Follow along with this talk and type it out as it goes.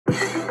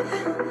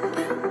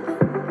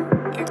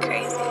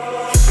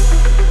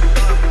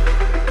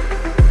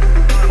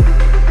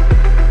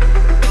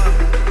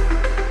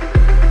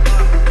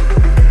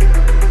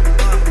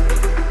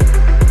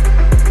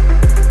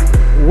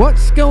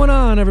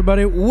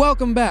everybody.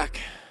 Welcome back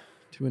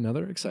to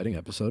another exciting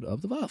episode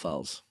of the Viall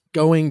Files.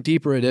 Going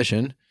Deeper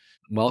edition.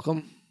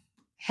 Welcome.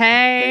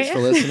 Hey. Thanks for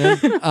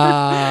listening.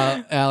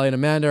 Allie and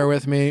Amanda are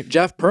with me.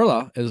 Jeff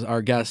Perla is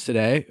our guest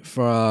today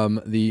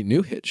from the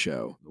new hit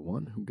show, The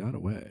One Who Got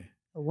Away.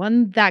 The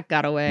one that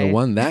got away. The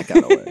One That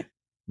Got Away.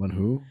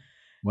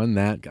 One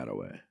That Got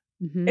Away.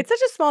 Mm-hmm. It's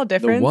such a small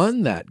difference. The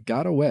One That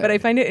Got Away. But I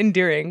find it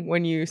endearing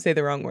when you say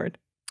the wrong word.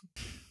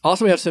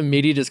 Also, we have some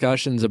meaty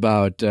discussions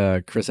about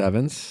Chris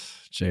Evans,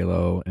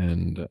 JLO,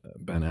 and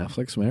Ben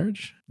Affleck's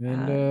marriage.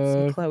 And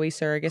Some Khloe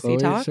surrogacy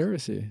talk.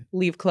 Surrogacy.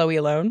 Leave Khloe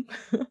alone.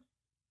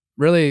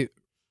 Really,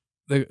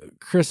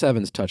 Chris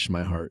Evans touched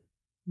my heart.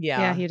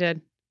 Yeah, he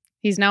did.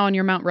 He's now on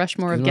your Mount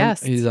Rushmore of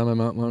guests. He's on my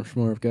Mount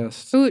Rushmore of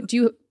guests. Ooh,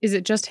 is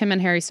it just him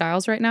and Harry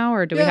Styles right now,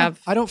 or do we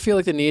have? I don't feel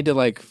like the need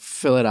to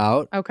fill it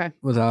out. Okay.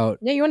 Without.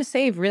 Yeah, you want to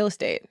save real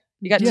estate.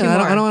 You got two more.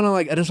 I don't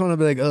want to I just want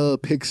to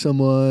be pick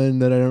someone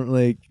that I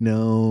don't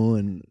know,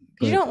 and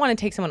you don't want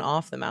to take someone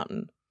off the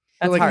mountain.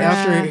 That's hard.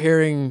 After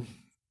hearing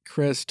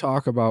Chris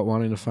talk about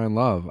wanting to find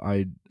love,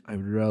 I'd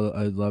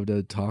love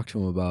to talk to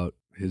him about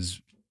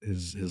his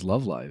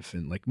love life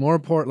and more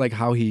important,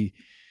 how he.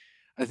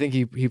 I think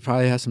he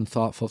probably has some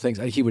thoughtful things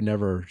he would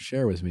never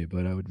share with me,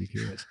 but I would be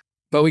curious.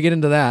 But we get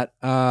into that.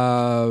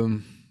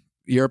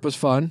 Europe was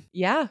fun.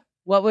 Yeah.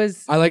 What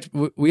was?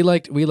 We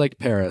liked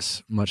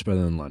Paris much better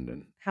than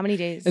London. How many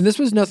days? And this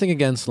was nothing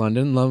against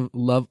London.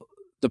 Love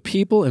the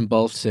people in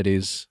both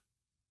cities.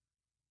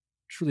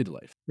 Truly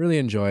delightful. Really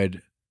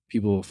enjoyed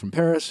people from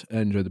Paris. I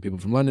enjoyed the people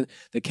from London.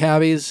 The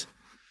cabbies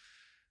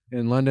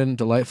in London,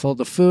 delightful.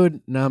 The food,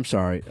 no, I'm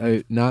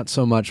sorry. Not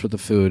so much with the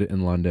food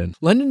in London.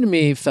 London to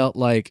me felt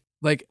like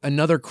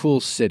another cool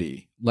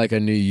city, like a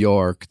New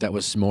York that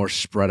was more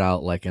spread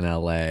out like in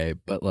LA,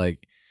 but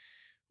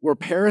where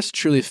Paris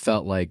truly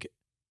felt like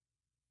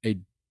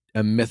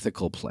a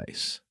mythical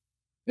place.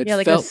 It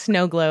felt, a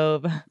snow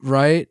globe.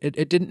 Right?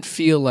 It didn't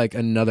feel like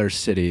another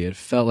city. It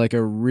felt like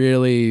a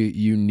really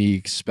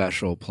unique,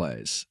 special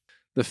place.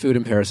 The food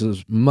in Paris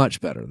is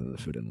much better than the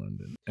food in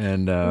London.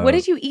 And what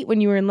did you eat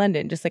when you were in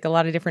London? Just a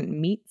lot of different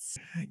meats?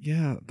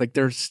 Yeah,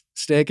 there's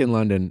steak in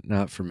London,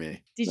 not for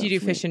me. Did you do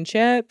fish and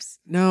chips?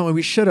 No, and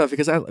we should have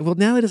because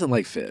Natalie doesn't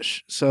like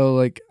fish.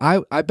 So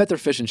I bet their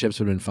fish and chips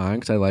would have been fine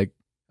because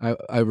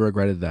I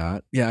regretted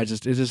that. Yeah, it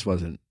just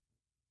wasn't.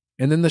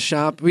 And then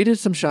we did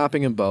some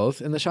shopping in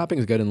both, and the shopping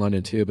is good in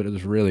London too, but it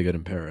was really good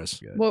in Paris.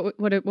 Good.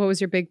 What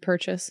was your big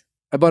purchase?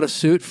 I bought a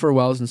suit for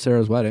Wells and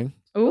Sarah's wedding.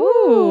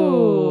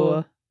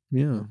 Ooh.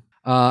 Yeah.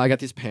 I got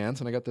these pants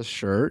and I got this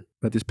shirt.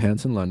 I got these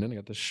pants in London. I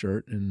got this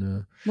shirt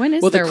in. When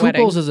is their wedding? The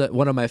Couples is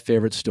one of my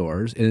favorite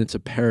stores, and it's a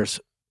Paris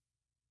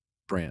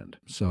brand.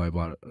 So I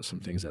bought some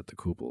things at the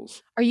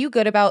Couples. Are you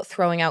good about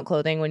throwing out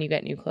clothing when you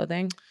get new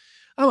clothing?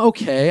 I'm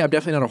okay. I'm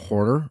definitely not a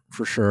hoarder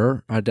for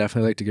sure. I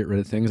definitely like to get rid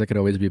of things. I could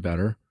always be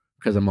better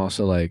because I'm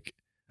also I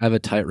have a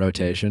tight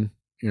rotation.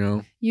 You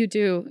know. You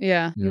do,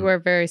 yeah. You wear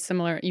very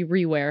similar. You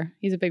rewear.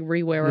 He's a big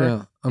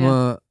rewearer.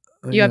 Yeah.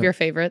 You have your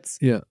favorites.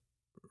 Yeah.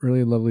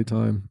 Really lovely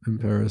time in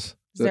Paris.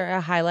 Is there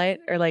a highlight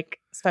or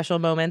special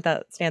moment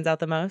that stands out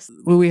the most?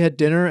 Well, we had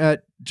dinner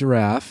at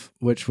Giraffe,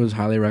 which was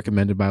highly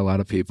recommended by a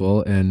lot of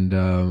people,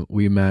 and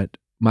we met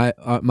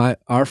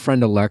our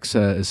friend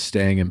Alexa is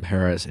staying in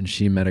Paris, and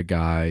she met a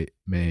guy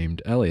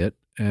named Elliot,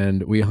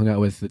 and we hung out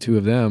with the two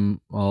of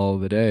them all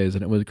the days,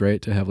 and it was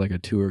great to have a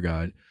tour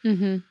guide.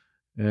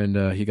 Mm-hmm.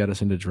 And he got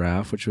us into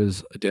Giraffe, which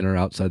was a dinner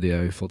outside the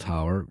Eiffel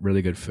Tower,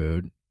 really good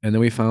food, and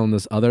then we found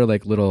this other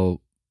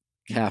little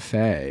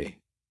cafe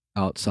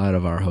outside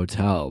of our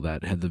hotel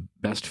that had the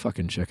best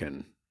fucking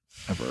chicken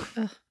ever.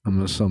 I'm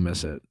gonna so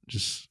miss it.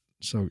 Just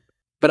so.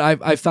 But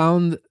I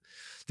found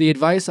the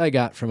advice I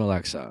got from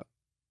Alexa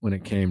when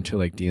it came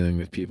to dealing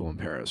with people in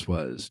Paris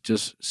was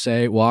just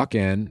walk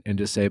in and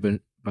just say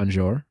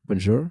bonjour,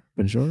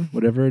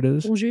 whatever it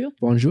is.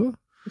 Bonjour.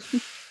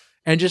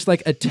 And just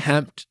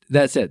attempt.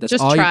 That's it. That's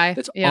just all. Try.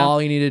 That's all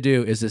you need to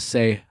do is just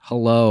say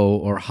hello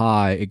or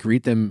hi.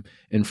 Greet them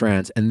in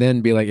France, and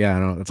then be yeah, I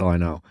know. That's all I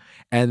know.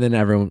 And then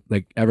everyone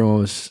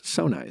was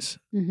so nice.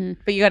 Mm-hmm.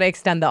 But you got to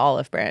extend the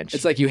olive branch.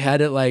 It's you had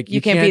it you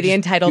can't be the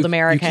entitled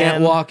American. You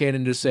can't walk in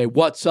and just say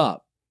what's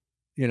up.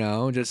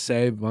 Just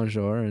say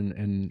bonjour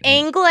and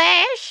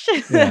English.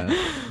 Yeah,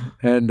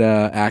 and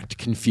act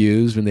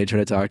confused when they try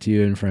to talk to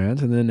you in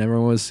France, and then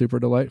everyone was super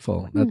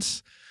delightful.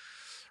 That's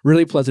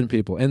really pleasant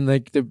people, and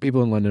the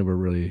people in London were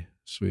really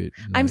sweet.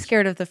 Nice. I'm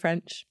scared of the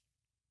French.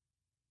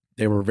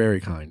 They were very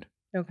kind.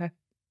 Okay,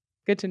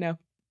 good to know.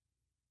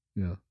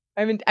 Yeah,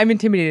 I'm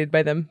intimidated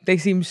by them. They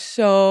seem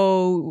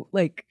so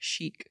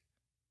chic.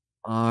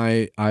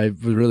 I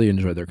really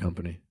enjoyed their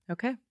company.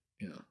 Okay.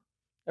 Yeah.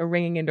 A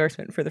ringing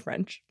endorsement for the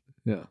French.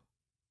 Yeah.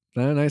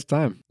 Had a nice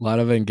time. A lot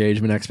of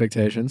engagement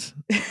expectations.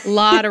 A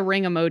lot of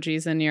ring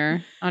emojis on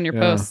your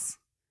posts.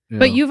 Yeah.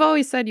 But you've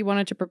always said you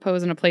wanted to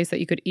propose in a place that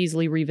you could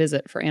easily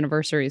revisit for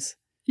anniversaries.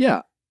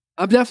 Yeah.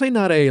 I'm definitely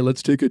not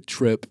let's take a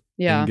trip.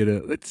 Yeah.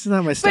 And it's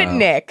not my style. But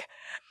Nick,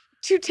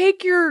 to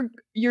take your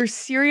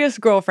serious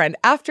girlfriend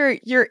after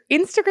your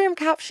Instagram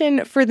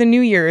caption for the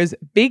New Year's,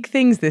 big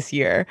things this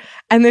year,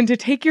 and then to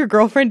take your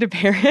girlfriend to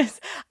Paris,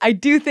 I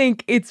do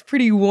think it's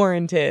pretty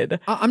warranted.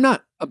 I'm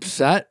not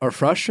upset or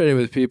frustrated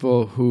with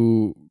people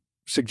who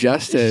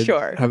suggested.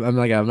 Sure.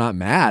 I'm not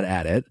mad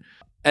at it.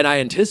 And I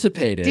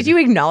anticipated. Did you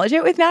acknowledge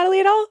it with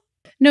Natalie at all?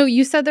 No,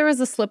 you said there was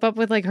a slip up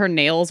with like her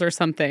nails or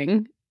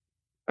something.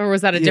 Or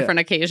was that a different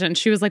occasion?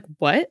 She was like,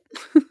 what?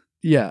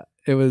 Yeah,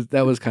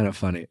 that was kind of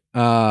funny.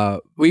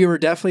 We were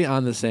definitely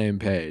on the same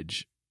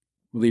page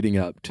leading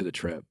up to the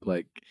trip.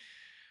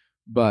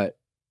 But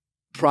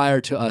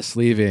prior to us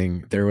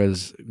leaving, we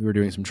were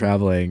doing some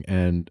traveling,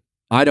 and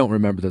I don't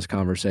remember this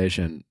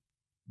conversation,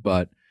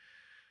 but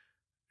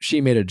she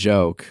made a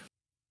joke.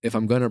 If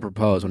I'm going to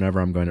propose, whenever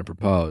I'm going to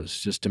propose,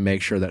 just to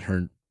make sure that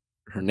her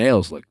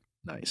nails look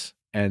nice.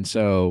 And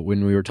so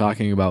when we were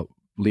talking about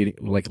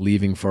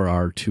leaving for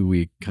our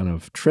 2-week kind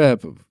of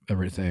trip of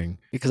everything,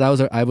 because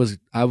I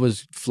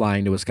was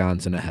flying to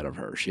Wisconsin ahead of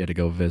her. She had to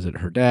go visit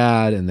her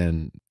dad,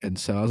 and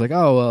so I was like,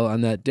 oh well,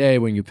 on that day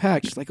when you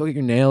pack, just like go get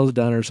your nails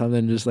done or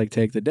something, just like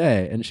take the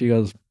day. And she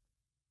goes,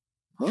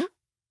 huh?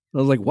 I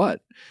was like,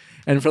 what?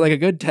 And for like a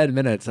good 10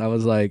 minutes, I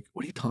was like,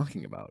 what are you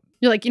talking about?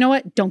 You're like, you know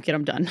what? Don't get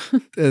them done.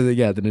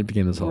 Yeah, then it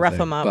became this whole Rough thing.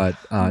 them up.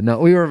 But no,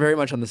 we were very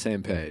much on the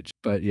same page.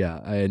 But yeah,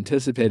 I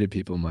anticipated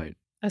people might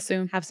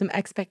assume. Have some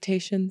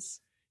expectations.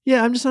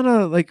 Yeah, I'm just on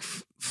a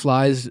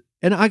flies.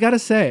 And I got to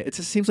say, it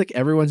just seems like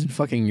everyone's in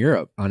fucking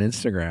Europe on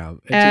Instagram.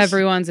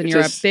 Everyone's in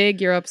Europe.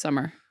 Big Europe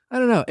summer. I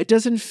don't know. It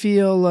doesn't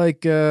feel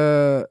like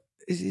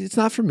it's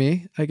not for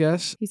me, I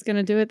guess. He's going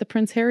to do it the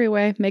Prince Harry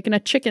way, making a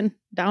chicken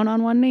down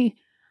on one knee.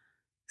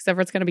 Except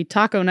for it's going to be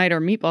taco night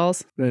or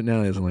meatballs. But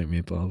Natalie doesn't like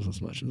meatballs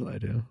as much as I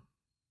do.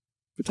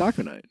 But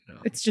taco night, no.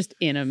 It's just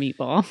in a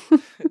meatball.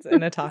 It's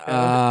in a taco.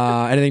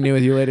 Anything new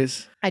with you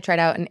ladies? I tried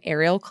out an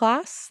aerial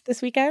class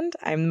this weekend.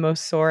 I'm the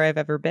most sore I've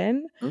ever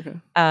been. Okay.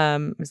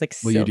 It was like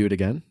Will you do it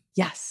again?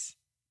 Yes.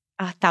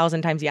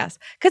 1,000 times yes.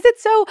 Because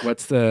it's so...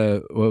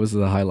 What was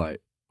the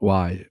highlight?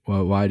 Why?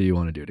 Why do you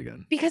want to do it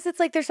again? Because it's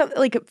like there's something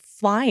like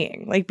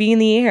flying, like being in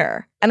the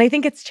air. And I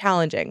think it's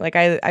challenging. Like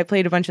I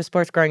played a bunch of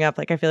sports growing up.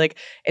 Like I feel like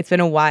it's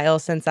been a while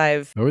since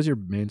I've... What was your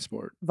main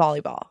sport?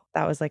 Volleyball.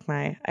 That was like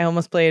I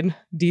almost played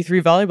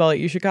D3 volleyball at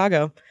U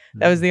Chicago.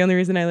 That was the only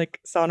reason I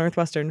saw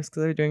Northwestern, was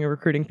because they were doing a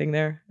recruiting thing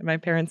there. And my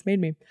parents made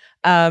me.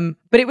 But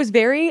it was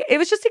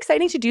just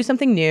exciting to do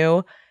something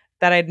new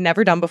that I'd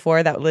never done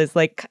before. That was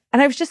and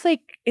I was just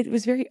it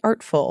was very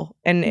artful,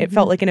 and it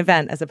felt like an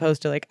event as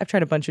opposed to I've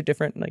tried a bunch of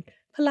different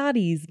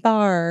Pilates,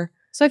 bar.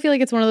 So I feel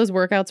like it's one of those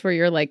workouts where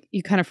you're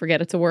you kind of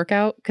forget it's a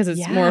workout because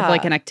it's more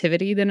of an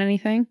activity than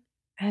anything.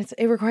 And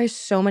it requires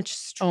so much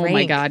strength. Oh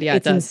my God, yeah,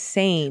 it's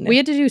insane. We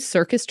had to do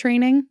circus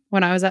training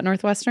when I was at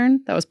Northwestern.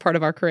 That was part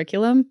of our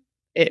curriculum.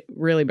 It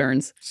really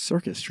burns.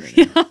 Circus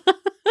training. Yeah.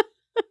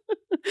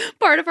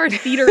 Part of our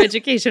theater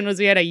education was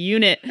we had a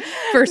unit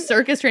for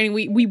circus training.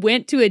 We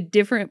went to a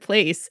different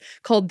place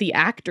called the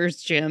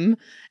Actors Gym,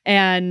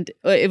 and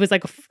it was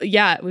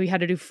we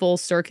had to do full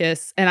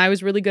circus. And I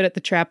was really good at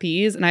the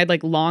trapeze, and I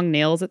had long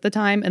nails at the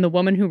time. And the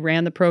woman who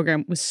ran the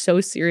program was so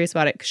serious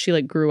about it because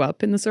she grew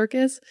up in the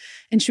circus,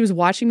 and she was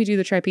watching me do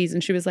the trapeze,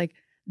 and she was like,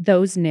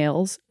 "Those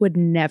nails would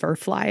never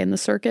fly in the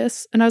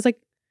circus." And I was like,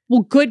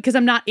 well, good, because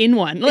I'm not in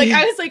one.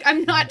 I was like,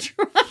 I'm not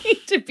trying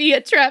to be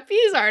a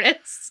trapeze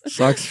artist.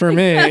 Sucks for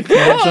me.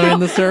 Can't join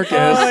the circus.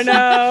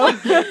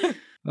 Oh,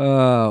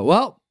 no.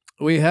 Well,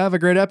 we have a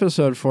great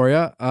episode for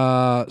you,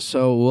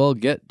 so we'll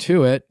get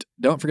to it.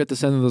 Don't forget to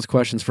send in those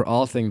questions for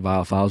all things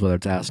Viall Files, whether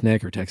it's Ask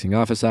Nick or texting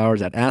office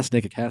hours at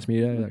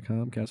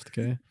asknick@castmedia.com. Cast with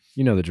K.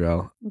 You know the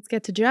drill. Let's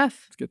get to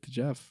Jeff.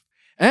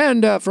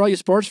 And for all you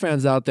sports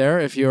fans out there,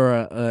 if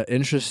you're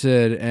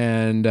interested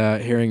in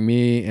hearing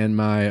me and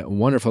my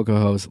wonderful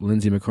co-host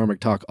Lindsay McCormick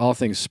talk all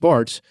things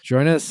sports,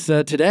 join us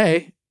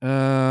today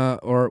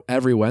or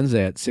every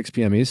Wednesday at 6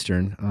 p.m.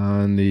 Eastern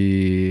on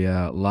the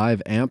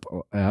Live Amp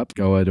app.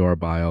 Go into our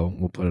bio.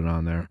 We'll put it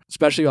on there.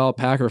 Especially all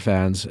Packer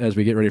fans, as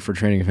we get ready for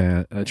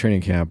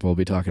training camp, we'll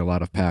be talking a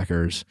lot of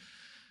Packers.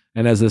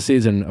 And as the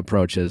season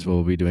approaches,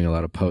 we'll be doing a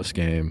lot of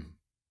post-game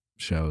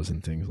shows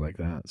and things like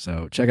that.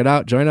 So check it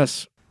out. Join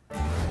us.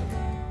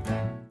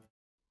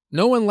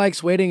 No one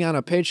likes waiting on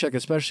a paycheck,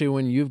 especially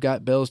when you've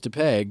got bills to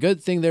pay.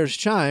 Good thing there's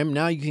Chime.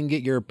 Now you can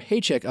get your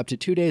paycheck up to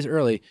 2 days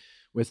early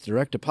with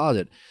direct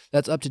deposit.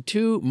 That's up to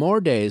 2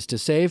 more days to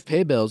save,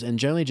 pay bills, and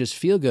generally just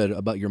feel good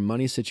about your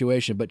money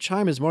situation. But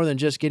Chime is more than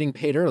just getting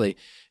paid early.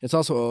 It's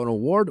also an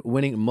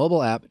award-winning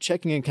mobile app,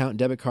 checking account,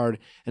 debit card,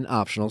 and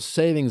optional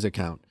savings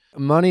account.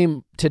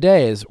 Money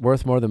today is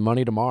worth more than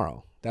money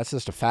tomorrow. That's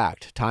just a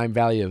fact. Time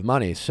value of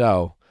money.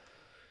 So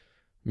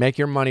make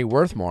your money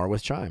worth more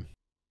with Chime.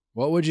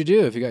 What would you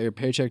do if you got your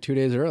paycheck 2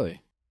 days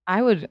early?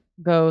 I would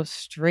go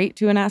straight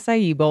to an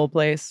acai bowl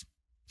place.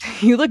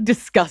 You look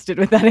disgusted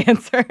with that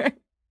answer.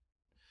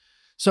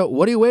 So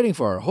what are you waiting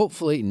for?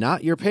 Hopefully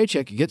not your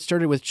paycheck. Get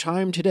started with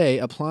Chime today.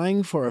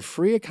 Applying for a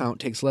free account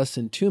takes less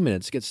than 2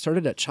 minutes. Get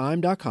started at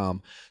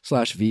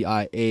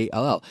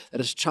chime.com/VIALL.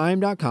 That is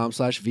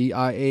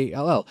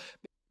chime.com/VIALL.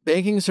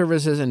 Banking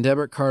services and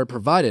debit card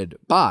provided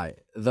by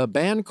the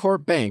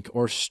Bancorp Bank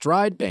or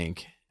Stride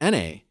Bank,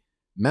 N.A.,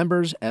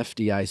 members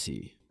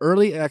FDIC.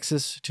 Early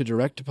access to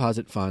direct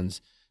deposit funds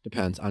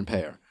depends on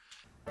payer.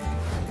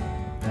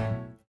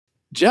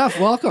 Jeff,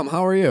 welcome.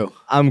 How are you?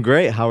 I'm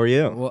great. How are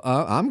you? Well,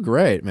 I'm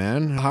great,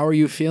 man. How are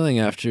you feeling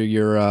after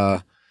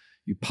you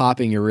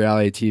popping your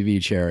reality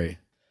TV cherry?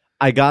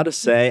 I gotta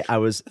say, I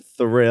was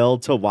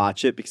thrilled to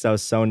watch it because I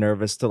was so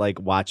nervous to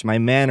like watch my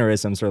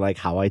mannerisms or like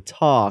how I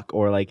talk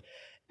or like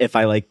if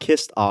I like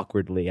kissed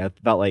awkwardly. I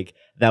felt like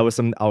that was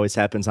something that always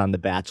happens on The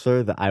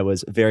Bachelor that I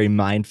was very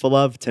mindful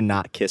of to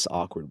not kiss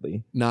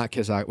awkwardly. Not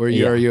kiss awkwardly.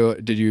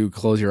 Did you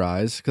close your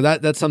eyes? Because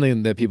that's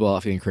something that people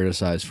often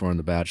criticize for in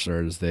The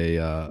Bachelor is they,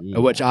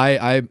 which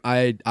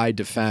I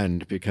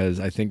defend because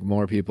I think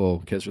more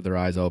people kiss with their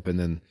eyes open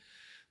than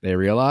they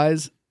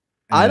realize.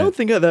 I don't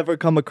think I've ever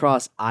come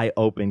across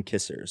eye-open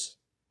kissers.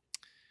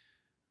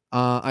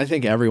 I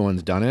think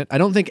everyone's done it. I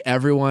don't think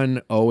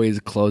everyone always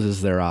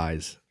closes their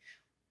eyes.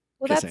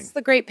 Well, kissing. that's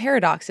the great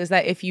paradox is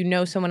that if you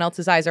know someone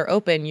else's eyes are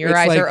open, your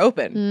eyes are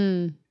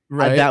open.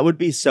 Right? That would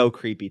be so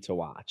creepy to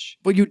watch.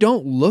 But you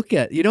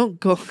don't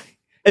go.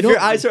 If your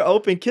eyes are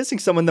open kissing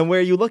someone, then where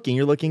are you looking?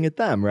 You're looking at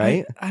them,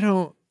 right? I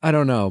don't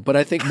know. But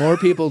I think more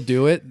people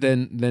do it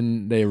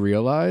than they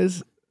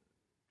realize.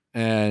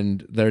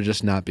 And they're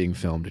just not being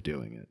filmed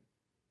doing it.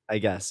 I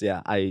guess,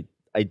 yeah. I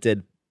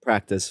did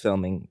practice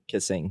filming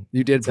kissing.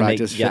 You did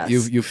practice. Yes.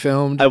 You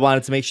filmed. I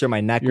wanted to make sure my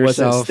neck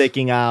wasn't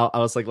sticking out. I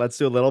was like, let's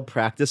do a little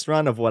practice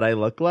run of what I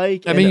look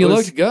like. I mean, you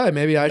looked good.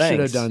 Maybe I should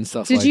have done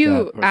stuff like that. Did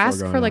you ask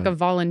for like a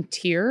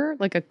volunteer,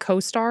 like a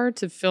co-star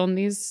to film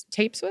these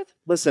tapes with?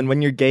 Listen,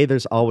 when you're gay,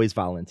 there's always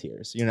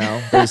volunteers, you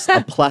know? There's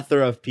a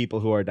plethora of people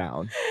who are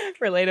down.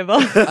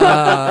 Relatable.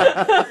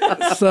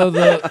 So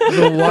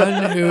the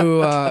one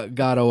who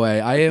got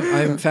away,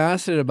 I'm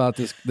fascinated about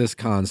this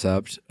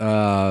concept.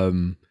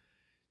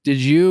 Did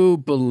you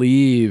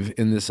believe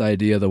in this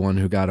idea, the one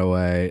who got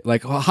away?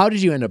 Like, how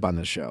did you end up on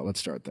this show? Let's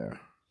start there.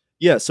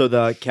 Yeah, so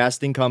the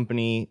casting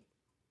company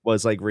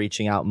was like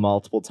reaching out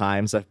multiple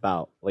times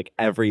about like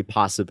every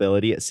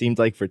possibility. It seemed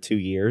like for 2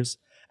 years.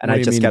 And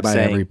I just kept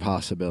saying every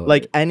possibility.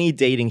 Like any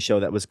dating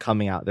show that was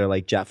coming out, they're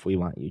like, Jeff, we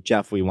want you.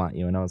 Jeff, we want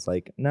you. And I was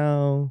like,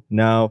 no.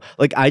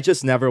 Like I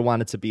just never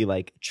wanted to be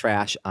like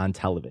trash on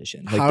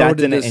television. Like that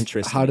didn't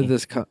interest me. How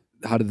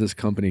did this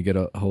company get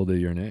a hold of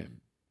your name?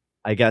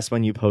 I guess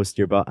when you post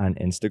your butt on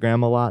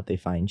Instagram a lot, they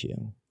find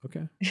you.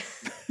 Okay.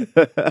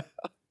 All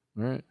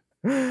right.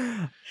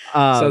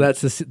 So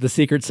that's the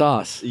secret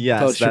sauce. Yes.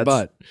 Post your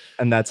butt.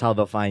 And that's how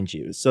they'll find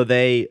you. So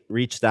they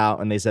reached out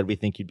and they said, we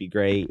think you'd be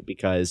great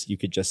because you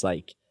could just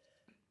like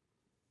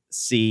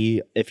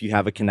see if you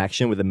have a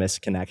connection with a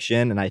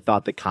misconnection. And I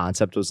thought the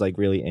concept was like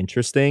really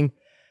interesting.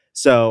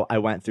 So I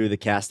went through the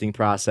casting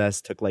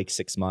process, took like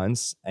 6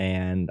 months,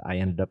 and I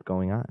ended up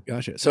going on.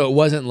 Gotcha. So it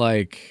wasn't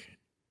like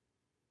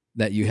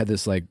that you had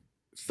this like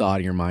thought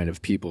in your mind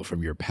of people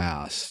from your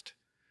past.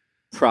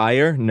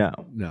 Prior? No.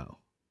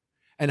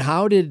 And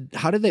how did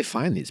they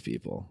find these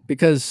people?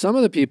 Because some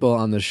of the people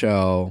on the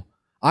show,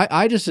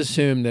 I just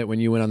assumed that when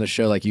you went on the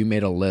show, like you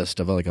made a list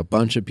of like a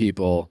bunch of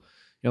people.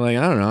 You're like,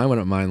 I don't know, I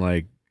wouldn't mind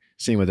like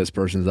seeing what this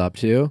person's up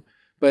to.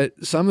 But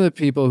some of the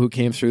people who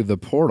came through the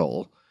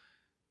portal,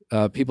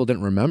 people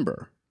didn't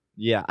remember.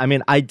 Yeah, I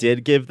mean, I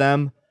did give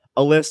them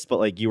a list, but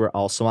like you were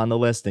also on the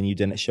list and you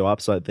didn't show up,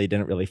 so they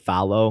didn't really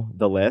follow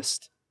the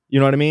list.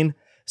 You know what I mean?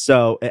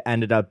 So it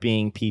ended up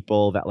being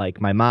people that like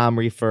my mom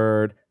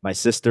referred, my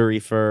sister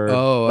referred.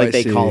 Oh, like I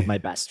they see. called my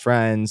best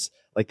friends.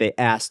 Like they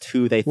asked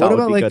who they thought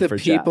would be like good the for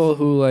Jeff. people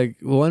who like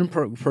one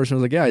person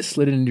was like, yeah, I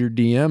slid into your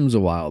DMs a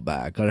while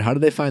back. Like, how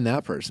did they find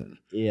that person?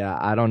 Yeah,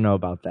 I don't know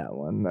about that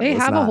one. They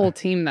have a whole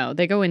team though.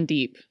 They go in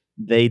deep.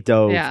 They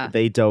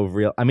dove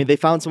real. I mean, they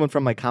found someone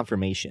from my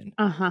confirmation.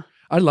 Uh-huh.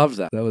 I loved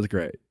that. That was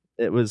great.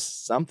 It was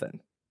something.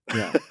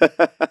 Yeah.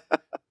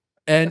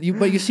 But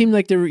you seemed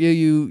like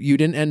you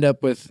didn't end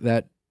up with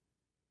that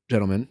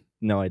gentleman.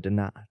 No, I did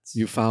not.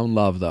 You found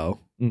love though.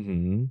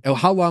 Mm-hmm. Oh,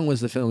 how long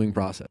was the filming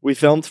process? We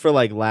filmed for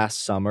like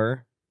last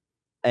summer,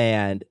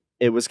 and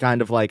it was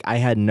kind of like I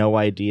had no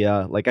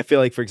idea. Like I feel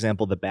like, for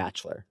example, The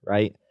Bachelor,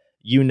 right?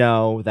 You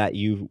know that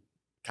you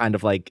kind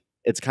of like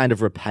it's kind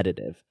of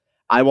repetitive.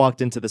 I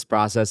walked into this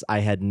process. I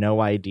had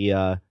no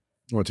idea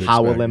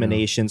how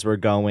eliminations were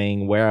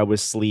going, where I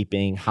was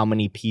sleeping, how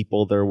many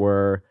people there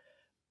were,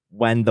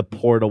 when the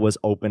portal was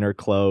open or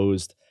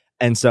closed.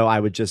 And so I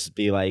would just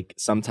be like,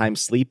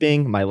 sometimes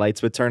sleeping, my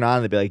lights would turn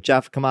on. They'd be like,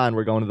 Jeff, come on,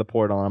 we're going to the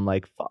portal. And I'm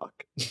like,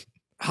 fuck.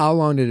 How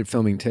long did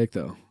filming take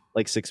though?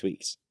 Like 6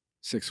 weeks.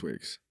 6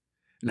 weeks.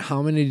 And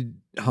how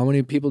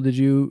many people did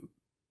you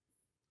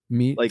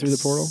meet like through the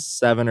portal?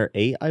 7 or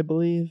 8, I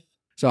believe.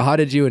 So how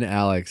did you and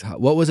Alex,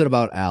 what was it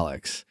about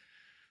Alex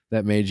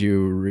that made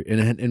you,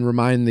 and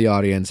remind the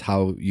audience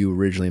how you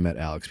originally met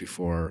Alex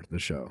before the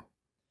show?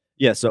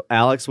 Yeah, so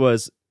Alex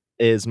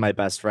is my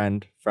best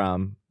friend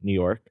from New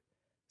York.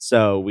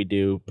 So we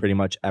do pretty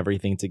much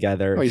everything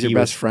together. Oh, he's your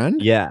best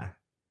friend? Yeah.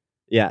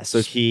 Yeah,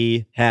 so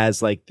he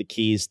has like the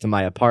keys to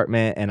my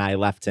apartment, and I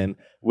left him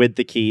with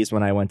the keys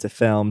when I went to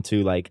film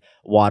to like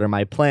water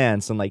my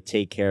plants and like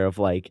take care of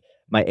like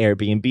my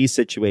Airbnb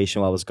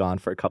situation while I was gone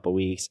for a couple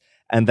weeks.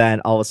 And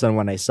then all of a sudden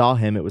when I saw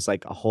him, it was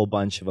like a whole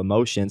bunch of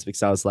emotions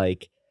because I was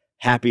like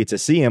happy to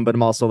see him, but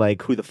I'm also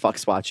like, who the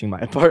fuck's watching my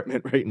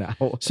apartment right now?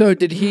 So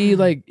did he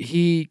like,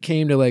 he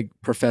came to like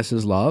profess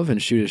his love and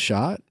shoot his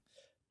shot?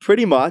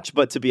 Pretty much,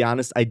 but to be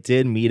honest, I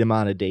did meet him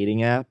on a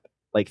dating app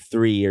like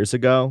 3 years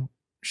ago.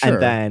 Sure.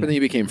 And then but then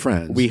you became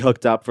friends. we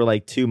hooked up for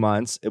like 2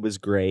 months. It was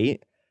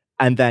great.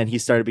 And then he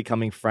started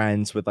becoming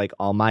friends with like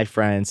all my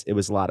friends. It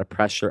was a lot of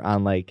pressure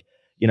on like,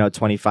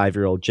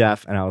 25-year-old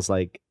Jeff. And I was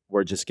like,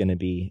 we're just going to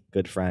be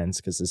good friends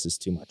because this is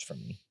too much for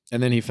me.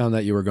 And then he found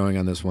that you were going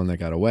on this one that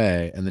got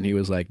away. And then he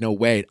was like, no,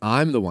 wait,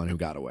 I'm the one who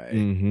got away.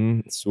 Mm-hmm.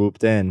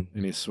 Swooped in.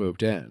 And he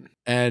swooped in.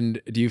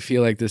 And do you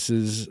feel like this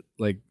is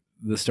like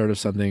the start of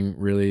something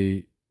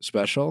really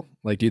special?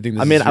 Like, do you think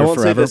this is I won't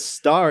forever? say the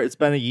start. It's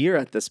been a year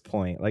at this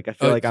point. Like, I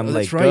feel like I'm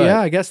that's like, right. good.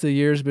 Yeah, I guess the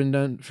year's been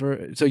done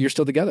for. So you're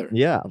still together.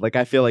 Yeah. Like,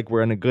 I feel like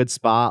we're in a good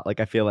spot.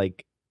 Like, I feel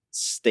like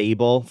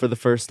stable for the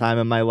first time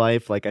in my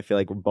life. Like, I feel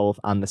like we're both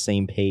on the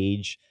same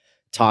page,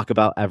 talk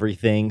about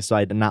everything. So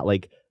I'm not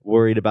like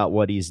worried about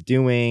what he's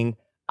doing.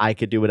 I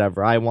could do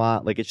whatever I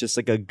want. Like, it's just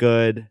like a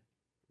good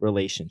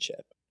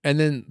relationship. And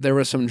then there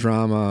was some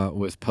drama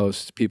with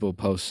people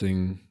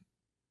posting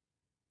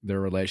their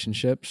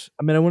relationships.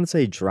 I mean, I wouldn't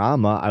say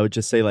drama. I would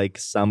just say like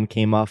some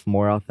came off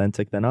more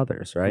authentic than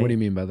others, right? What do you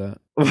mean by that?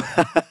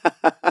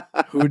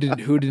 Who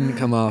didn't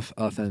come off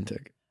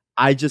authentic?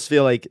 I just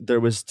feel like there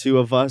was two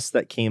of us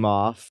that came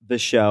off the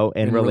show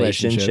in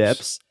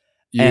relationships.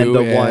 You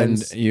and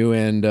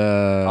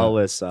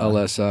Alyssa.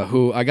 Alyssa,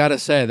 who I gotta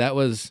say, that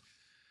was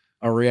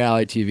a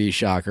reality TV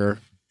shocker.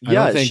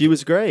 Yeah, she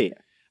was great.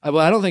 Well,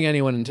 I don't think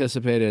anyone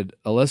anticipated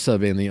Alyssa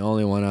being the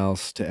only one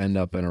else to end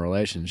up in a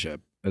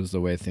relationship as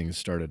the way things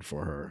started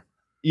for her.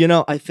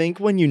 I think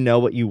when you know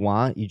what you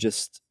want,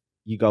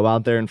 you go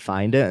out there and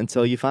find it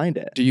until you find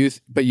it.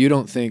 But you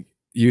don't think,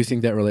 you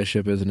think that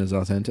relationship isn't as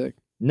authentic?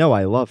 No,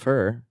 I love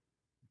her.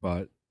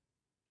 But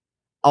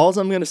all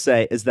I'm going to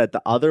say is that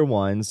the other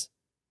ones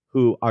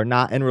who are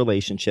not in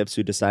relationships,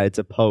 who decided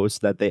to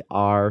post that they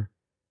are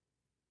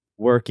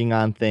working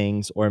on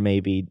things or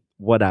maybe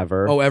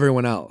whatever. Oh,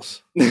 everyone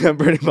else.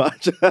 Pretty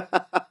much.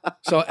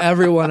 So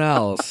everyone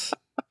else.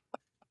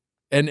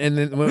 And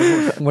then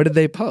what did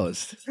they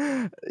post?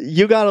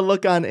 You got to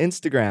look on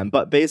Instagram.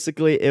 But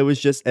basically,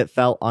 it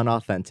felt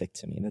unauthentic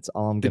to me. That's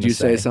all I'm going to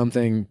say. Did you say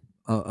something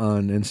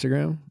on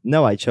Instagram?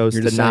 No, I chose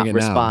to not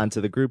respond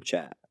to the group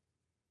chat.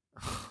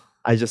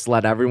 I just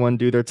let everyone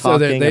do their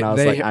talking. And I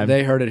was like,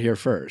 they heard it here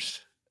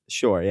first.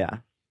 Sure, yeah.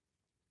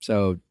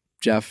 So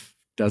Jeff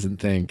doesn't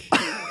think.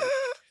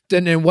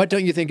 Then what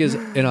don't you think is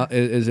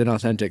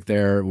inauthentic?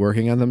 They're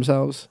working on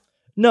themselves?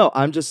 No,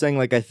 I'm just saying,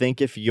 like, I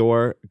think if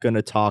you're going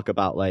to talk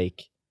about,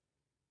 like,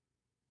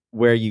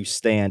 where you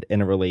stand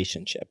in a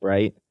relationship,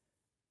 right?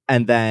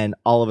 And then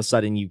all of a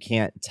sudden you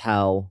can't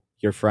tell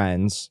your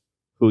friends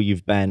who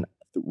you've been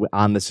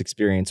on this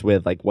experience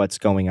with, like, what's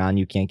going on.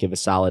 You can't give a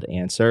solid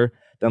answer.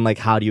 Then, like,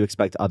 how do you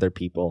expect other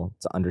people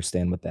to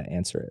understand what that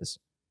answer is?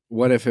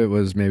 What if it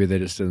was maybe they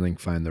just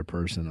didn't find their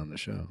person on the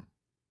show?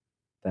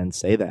 Then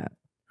say that.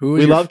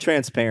 We love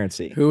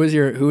transparency. Who is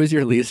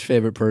your least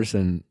favorite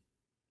person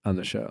on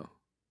the show?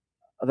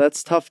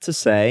 That's tough to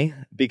say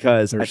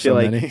because I feel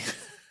like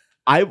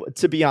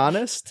to be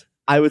honest,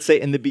 I would say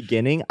in the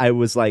beginning I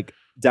was like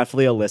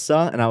definitely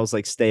Alyssa, and I was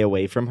like stay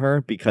away from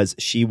her because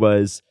she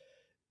was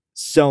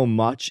so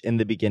much in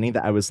the beginning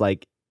that I was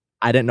like,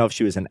 I didn't know if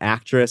she was an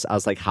actress. I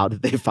was like, how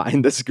did they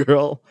find this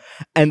girl?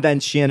 And then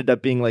she ended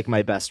up being like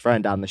my best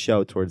friend on the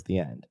show towards the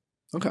end.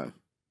 Okay.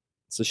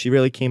 So she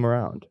really came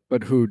around.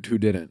 But who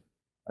didn't?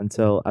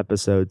 Until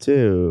episode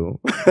 2.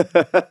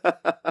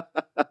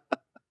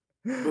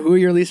 Who are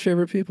your least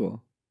favorite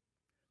people?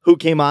 Who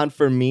came on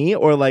for me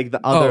or like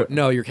the other? Oh,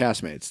 no, your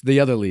castmates, the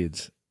other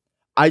leads.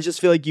 I just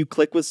feel like you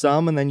click with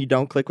some and then you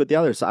don't click with the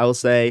others. So I will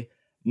say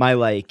my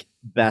like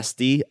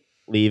bestie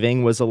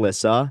leaving was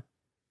Alyssa.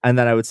 And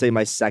then I would say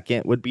my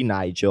second would be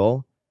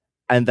Nigel.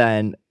 And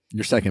then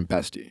your second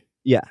bestie.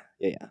 Yeah.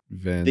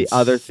 Vince. The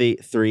other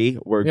three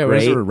were great.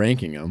 We're sort of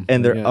ranking them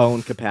in their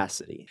own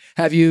capacity.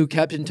 Have you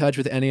kept in touch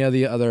with any of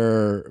the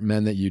other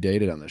men that you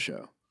dated on the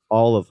show?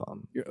 All of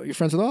them. You're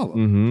friends with all of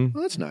them? Mm-hmm.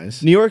 Oh, that's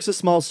nice. New York's a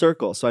small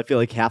circle, so I feel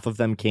like half of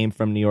them came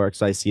from New York,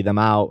 so I see them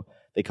out.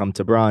 They come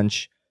to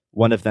brunch.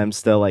 One of them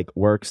still like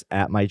works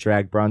at my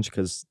drag brunch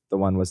because the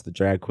one was the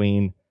drag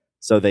queen,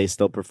 so they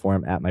still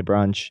perform at my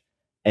brunch,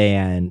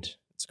 and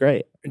it's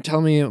great. And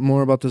tell me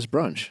more about this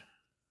brunch.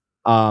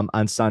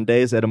 On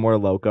Sundays at Amor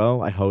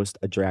Loco, I host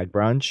a drag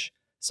brunch.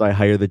 So I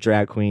hire the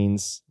drag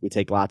queens. We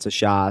take lots of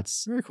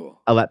shots. Very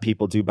cool. I let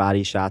people do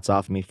body shots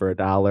off me for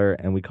 $1,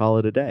 and we call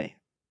it a day.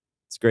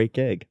 It's a great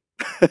gig.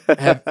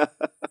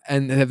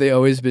 Have they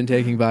always been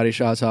taking body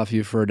shots off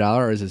you for $1,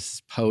 or is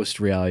this post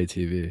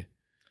reality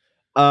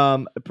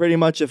TV? Pretty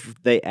much if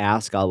they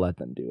ask, I'll let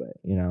them do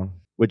it.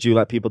 Would you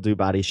let people do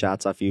body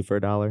shots off you for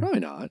 $1? Probably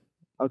not.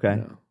 Okay.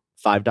 No.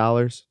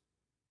 $5?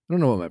 I don't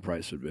know what my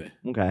price would be.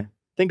 Okay.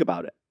 Think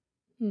about it.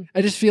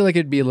 I just feel like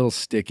it'd be a little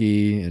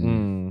sticky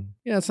and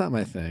yeah, it's not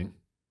my thing.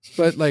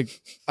 But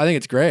like, I think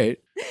it's great.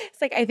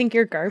 It's like, I think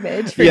you're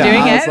garbage for Yeah,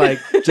 doing I it. was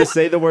like, just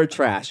say the word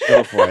trash.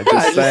 Go for it.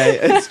 Just say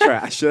it's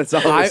trash. That's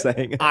all I'm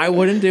saying. I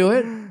wouldn't do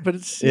it, but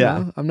it's Yeah.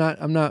 you know,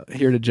 I'm not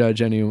here to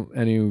judge any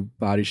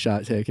body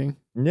shot taking.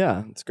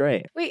 Yeah, it's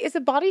great. Wait, is a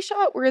body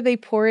shot where they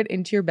pour it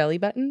into your belly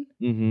button?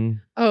 Mm-hmm.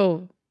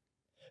 Oh,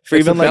 For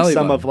It's even a like belly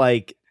some button. of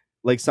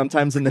like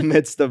sometimes in the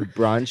midst of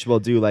brunch, we'll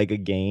do like a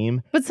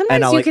game. but And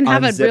sometimes I'll you like can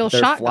have a unzip real their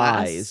shot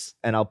flies, glass.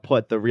 and I'll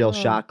put the real Oh.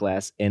 shot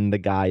glass in the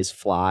guy's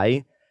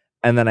fly,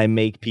 and then I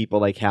make people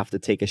like have to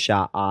take a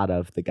shot out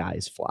of the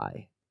guy's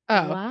fly.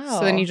 Oh, Wow.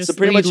 so then you just So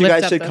pretty you much you lift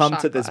guys up should the come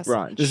shot to this glass.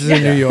 brunch. This is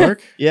in New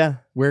York. Yeah.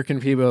 Where can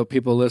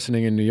people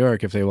listening in New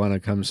York, if they want to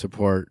come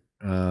support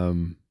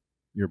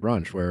your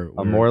brunch? Where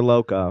Amor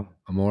Loco.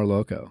 Amor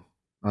Loco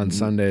on Mhm.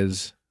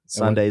 Sundays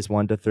Sundays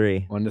 1 to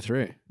 3. 1 to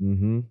 3.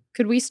 Mm-hmm.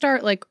 Could we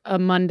start like a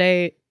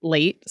Monday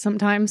late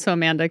sometime so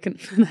Amanda can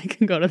I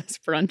can go to this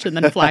brunch and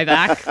then fly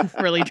back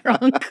really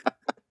drunk?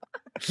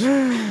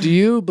 Do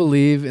you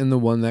believe in the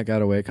one that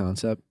got away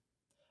concept?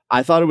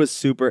 I thought it was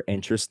super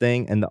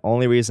interesting, and the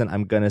only reason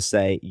I'm gonna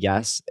say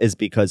yes is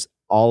because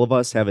all of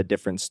us have a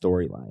different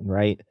storyline,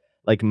 right?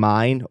 Like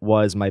mine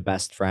was my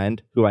best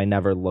friend who I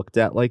never looked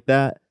at like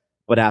that,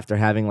 but after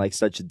having like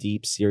such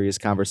deep, serious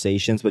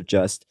conversations with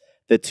just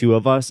the two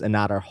of us and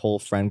not our whole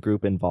friend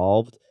group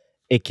involved,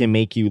 it can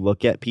make you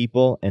look at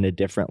people in a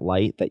different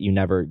light that you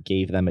never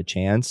gave them a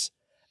chance.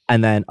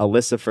 And then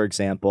Alyssa, for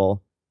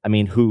example, I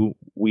mean, who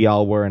we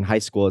all were in high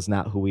school is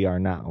not who we are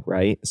now,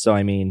 right? So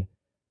I mean,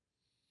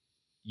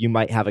 you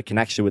might have a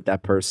connection with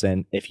that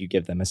person if you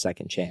give them a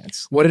second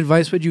chance. What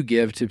advice would you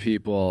give to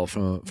people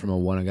from a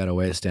one that got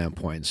away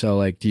standpoint? So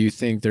like, do you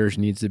think there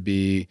needs to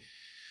be,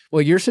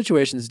 well, your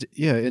situation's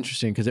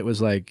interesting because it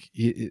was like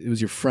it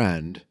was your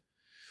friend,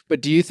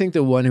 but do you think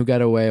the one who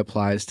got away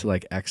applies to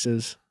like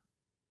exes?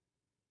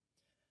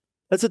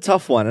 That's a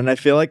tough one, and I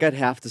feel like I'd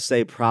have to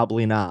say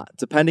probably not,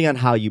 depending on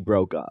how you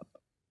broke up.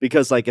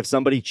 Because like if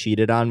somebody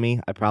cheated on me,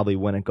 I probably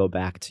wouldn't go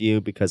back to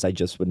you because I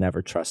just would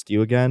never trust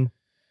you again.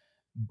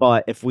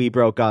 But if we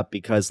broke up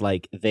because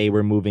like they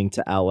were moving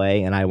to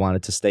LA and I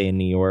wanted to stay in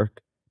New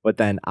York, but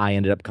then I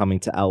ended up coming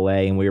to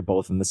LA and we were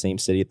both in the same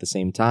city at the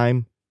same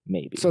time,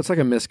 maybe. So it's like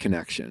a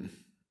misconnection.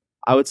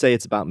 I would say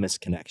it's about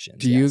misconnections.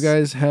 Do you yes.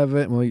 guys have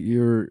it? Well,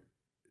 you're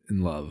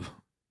in love.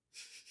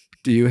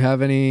 Do you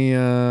have any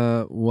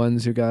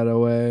ones who got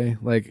away?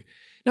 Like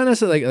not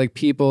necessarily like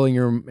people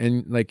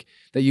in like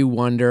that you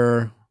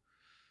wonder,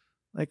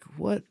 like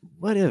what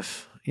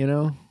if, you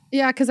know?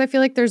 Yeah, because I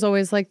feel like there's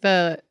always like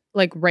the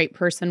like right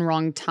person,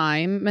 wrong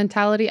time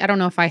mentality. I don't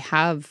know if I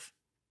have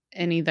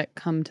any that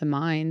come to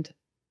mind.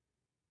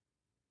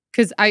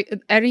 Because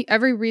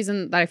every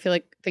reason that I feel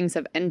like things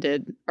have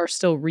ended are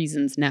still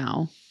reasons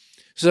now.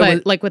 So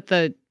but like with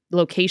the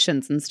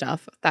locations and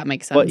stuff, that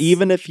makes sense. But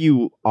even if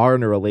you are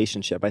in a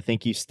relationship, I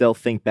think you still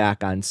think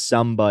back on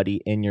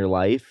somebody in your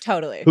life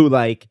Totally. who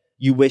like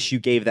you wish you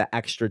gave that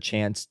extra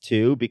chance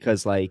to,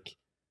 because like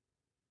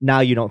now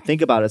you don't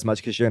think about it as much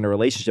because you're in a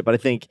relationship. But I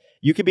think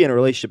you could be in a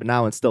relationship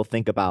now and still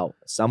think about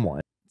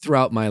someone.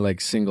 throughout my like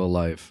single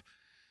life,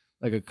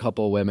 like a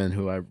couple women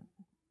who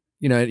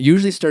it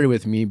usually started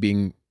with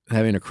me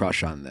having a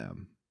crush on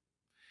them,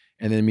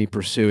 and then me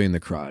pursuing the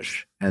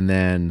crush, and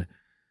then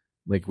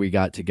like we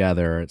got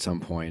together at some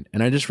point,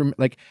 and I just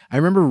I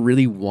remember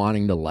really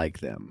wanting to like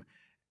them,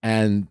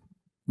 and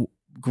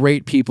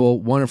great people,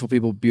 wonderful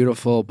people,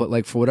 beautiful, but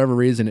like for whatever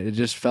reason, it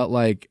just felt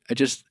like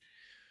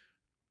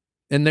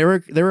and there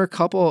were a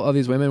couple of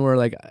these women where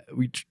like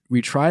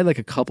we tried like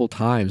a couple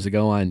times to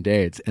go on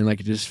dates, and like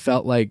it just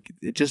felt like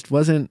it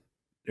wasn't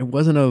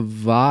a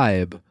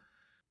vibe.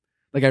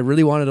 Like I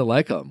really wanted to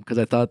like them because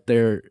I thought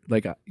they're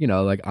like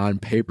like on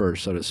paper,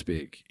 so to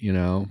speak,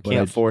 but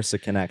Can't force a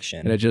connection.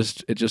 and it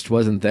just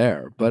wasn't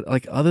there. But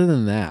like other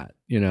than that,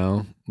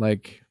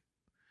 like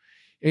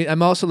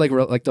I'm also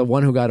like the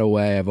one who got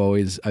away.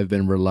 I've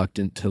been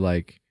reluctant to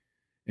like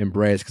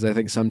embrace, because I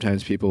think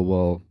sometimes people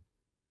will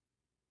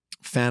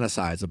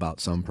fantasize about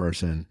some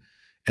person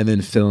and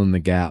then fill in the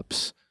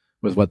gaps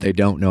with what they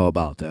don't know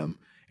about them,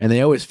 and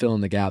they always fill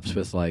in the gaps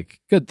with like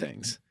good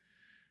things,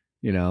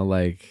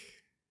 like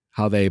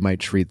how they might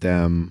treat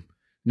them.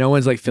 No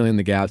one's like filling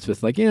the gaps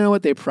with like,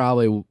 what they're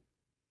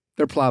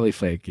probably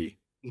flaky,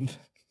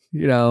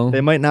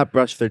 They might not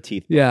brush their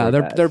teeth. yeah,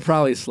 before bed. they're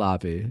probably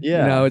sloppy.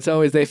 Yeah. It's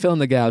always they fill in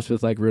the gaps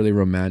with like really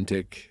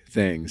romantic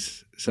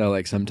things. So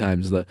like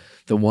sometimes the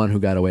one who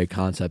got away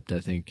concept,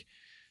 I think,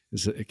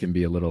 it can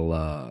be a little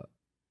a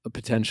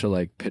potential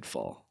like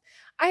pitfall.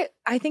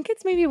 I think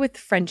it's maybe with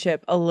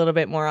friendship a little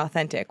bit more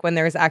authentic when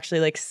there's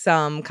actually like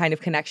some kind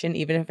of connection,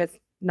 even if it's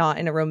not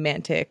in a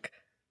romantic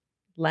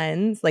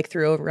lens, like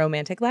through a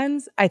romantic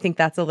lens. I think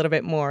that's a little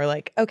bit more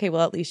like, okay,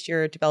 well, at least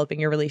you're developing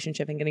your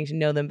relationship and getting to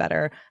know them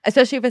better,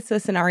 especially if it's a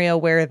scenario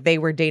where they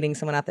were dating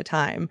someone at the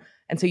time.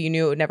 And so you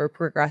knew it would never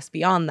progress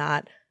beyond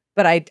that.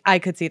 But I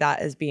could see that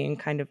as being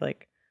kind of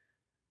like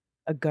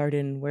a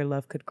garden where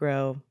love could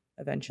grow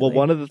eventually. Well,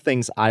 one of the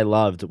things I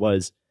loved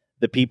was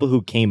the people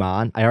who came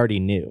on, I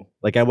already knew.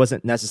 Like, I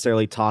wasn't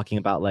necessarily talking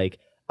about like,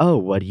 oh,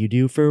 what do you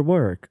do for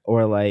work?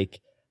 Or like,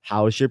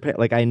 how's your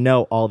like, I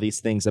know all these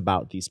things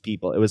about these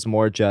people. It was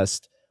more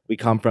just, we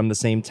come from the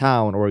same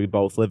town, or we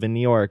both live in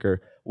New York,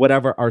 or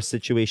whatever our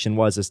situation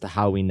was as to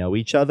how we know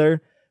each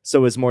other. So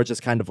it was more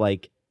just kind of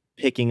like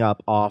picking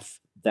up off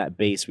that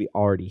base we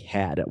already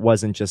had. It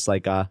wasn't just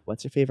like,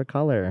 what's your favorite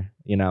color?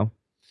 You know?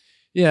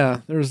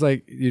 Yeah, there was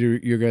like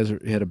you guys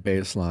had a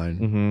baseline.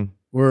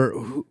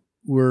 Mm-hmm.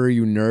 Were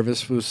you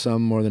nervous with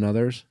some more than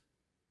others?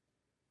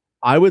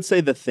 I would say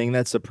the thing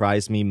that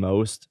surprised me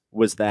most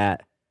was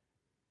that,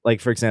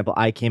 like, for example,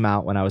 I came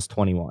out when I was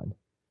 21.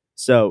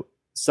 So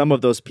some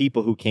of those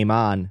people who came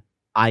on,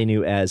 I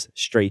knew as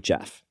Straight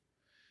Jeff.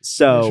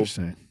 So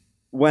Interesting.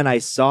 when I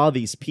saw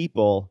these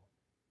people,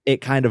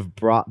 it kind of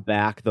brought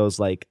back those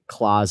like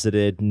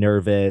closeted,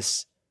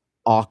 nervous,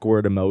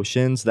 awkward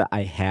emotions that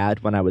I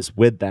had when I was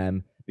with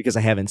them, because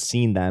I haven't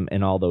seen them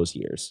in all those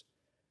years.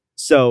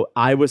 So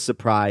I was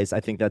surprised. I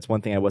think that's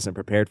one thing I wasn't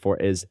prepared for,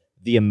 is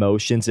the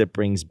emotions it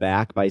brings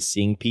back by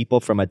seeing people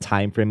from a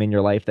time frame in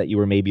your life that you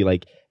were maybe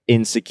like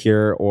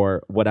insecure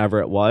or whatever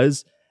it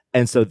was.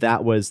 And so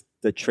that was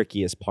the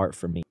trickiest part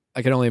for me.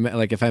 I could only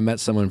like if I met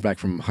someone back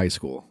from high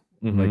school,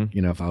 like,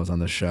 you know, if I was on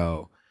the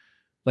show,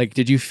 like,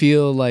 did you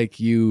feel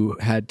like you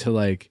had to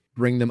like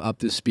bring them up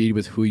to speed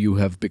with who you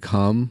have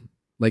become?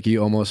 Like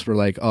you almost were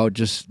like, oh,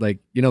 just like,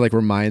 you know, like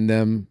remind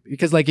them,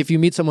 because like if you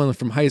meet someone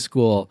from high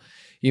school,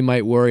 you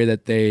might worry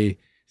that they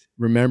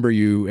remember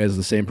you as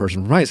the same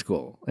person from high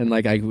school. And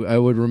like I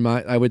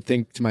would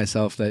think to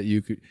myself that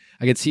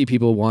I could see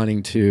people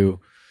wanting to,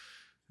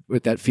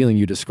 with that feeling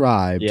you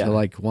described, to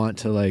like want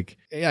to like,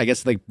 I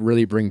guess like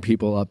really bring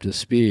people up to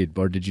speed.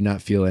 Or did you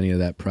not feel any of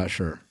that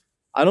pressure?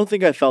 I don't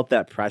think I felt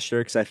that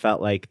pressure, because I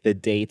felt like the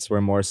dates were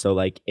more so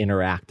like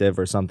interactive,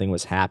 or something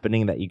was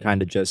happening that you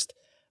kind of just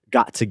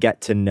got to get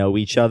to know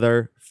each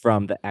other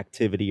from the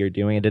activity you're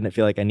doing. I didn't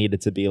feel like I needed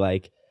to be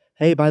like,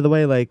 hey, by the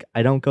way, like,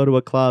 I don't go to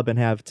a club and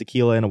have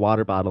tequila in a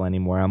water bottle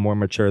anymore. I'm more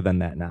mature than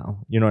that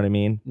now. You know what I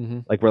mean? Mm-hmm.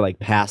 Like, we're like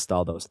past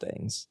all those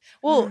things.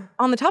 Well,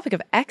 on the topic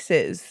of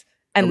exes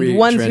and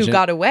ones who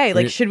got away,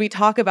 like, should we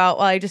talk about,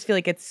 well, I just feel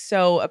like it's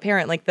so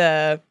apparent, like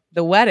the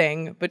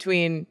wedding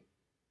between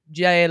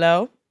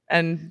JLO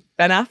and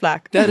Ben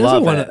Affleck. That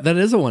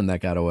is a one that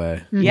got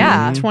away. Mm-hmm.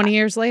 Yeah. 20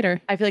 years later.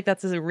 I feel like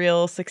that's a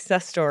real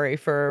success story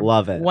for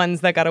it.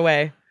 Ones that got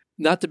away.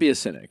 Not to be a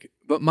cynic,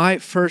 but my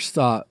first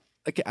thought,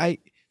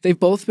 like they've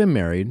both been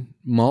married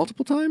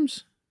multiple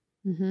times.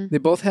 Mm-hmm. They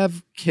both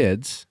have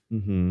kids.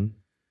 Mm-hmm.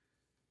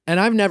 And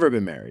I've never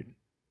been married.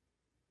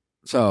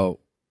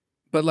 So,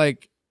 but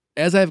like,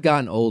 as I've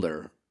gotten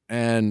older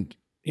and,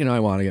 you know,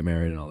 I want to get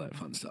married and all that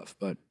fun stuff,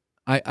 but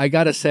I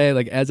gotta say,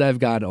 like, as I've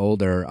gotten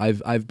older,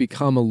 I've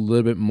become a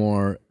little bit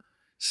more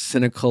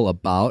cynical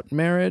about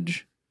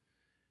marriage.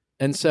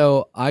 And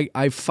so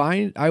I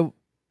find,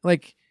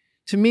 like,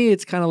 to me,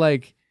 it's kind of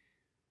like,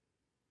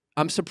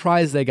 I'm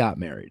surprised they got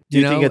married. Do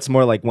you think it's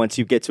more like once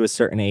you get to a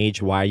certain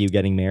age, why are you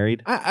getting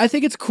married? I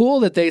think it's cool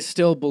that they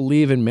still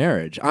believe in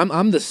marriage.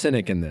 I'm the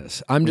cynic in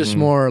this. I'm just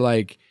more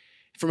like,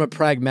 from a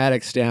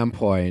pragmatic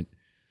standpoint,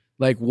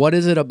 like, what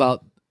is it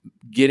about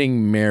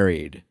getting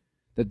married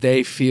that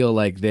they feel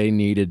like they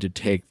needed to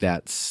take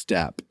that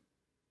step?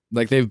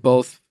 Like, they've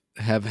both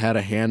have had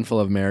a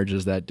handful of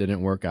marriages that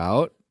didn't work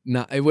out.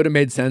 Now, it would have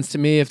made sense to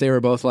me if they were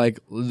both like,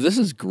 this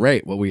is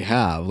great what we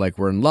have. Like,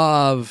 we're in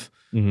love.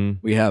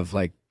 Mm-hmm. We have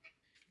like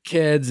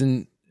kids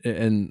and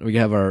we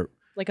have our,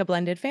 like, a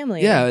blended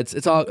family. Yeah,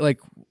 it's all like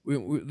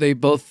they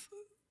both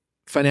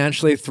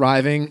financially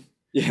thriving.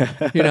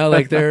 Yeah, you know,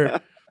 like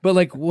they're. But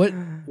like,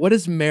 what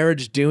is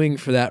marriage doing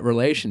for that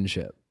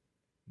relationship?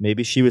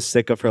 Maybe she was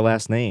sick of her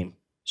last name.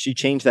 She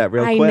changed that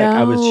real quick.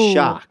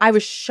 I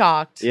was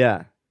shocked.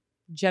 Yeah.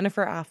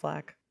 Jennifer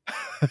Affleck.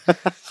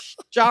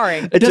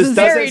 Jarring. It just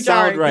doesn't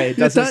sound right. It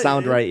doesn't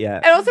sound right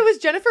yet. And also, was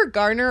Jennifer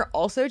Garner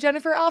also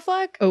Jennifer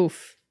Affleck?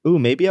 Oof. Ooh,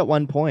 maybe at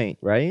one point,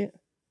 right?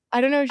 I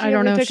don't know. I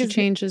don't know if she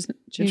changed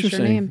her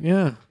name.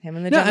 Yeah. Him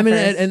and the Jennifers. I mean,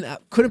 and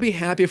couldn't be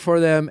happy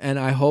for them. And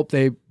I hope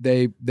they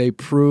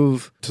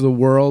prove to the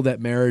world that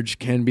marriage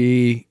can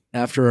be,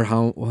 after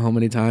how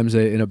many times,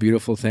 in a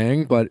beautiful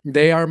thing. But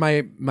they are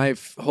my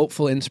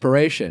hopeful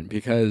inspiration,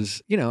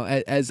 because, you know,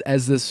 as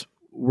this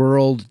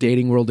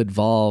dating world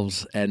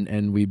evolves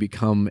and we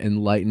become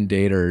enlightened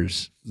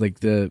daters,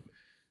 like, the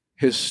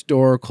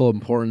historical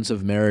importance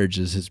of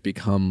marriages has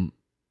become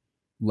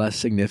less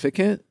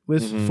significant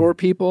for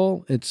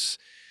people. It's,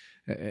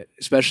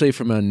 especially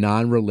from a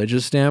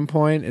non-religious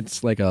standpoint,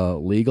 it's like a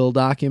legal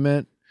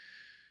document.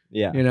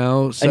 Yeah. You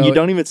know, so, and you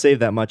don't even save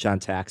that much on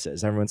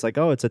taxes. Everyone's like,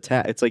 oh, it's a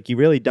tax. It's like, you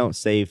really don't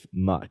save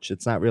much.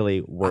 It's not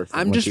really worth it.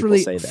 I'm just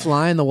really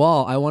flying the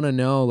wall. I want to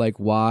know, like,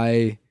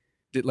 why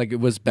did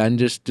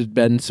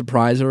Ben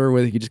surprise her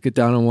with, you just get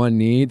down on one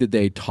knee? Did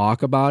they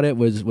talk about it?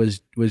 Was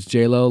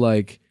JLo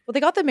like, well, they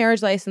got the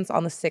marriage license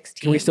on the 16th.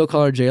 Can we still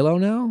call her JLo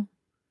now?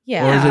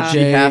 Yeah. Or is it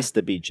she has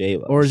to be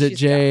JLo. Or is it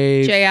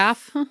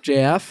JF?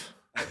 JF?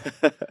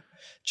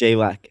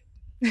 JLack.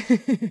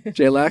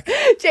 JLEC,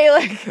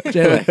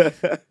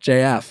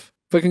 JF.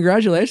 But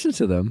congratulations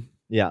to them.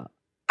 Yeah.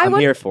 I'm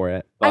here for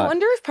it. I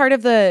wonder if part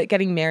of the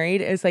getting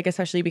married is like,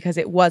 especially because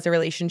it was a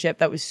relationship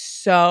that was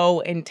so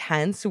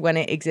intense when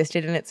it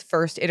existed in its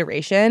first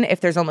iteration,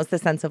 if there's almost the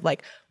sense of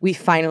like, we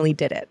finally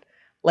did it.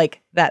 Like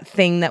that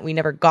thing that we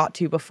never got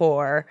to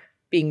before,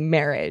 being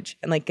marriage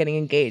and like getting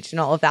engaged and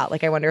all of that.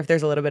 Like, I wonder if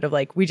there's a little bit of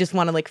like, we just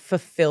want to like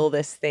fulfill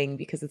this thing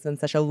because it's been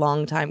such a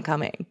long time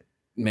coming.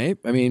 Maybe.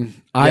 I mean,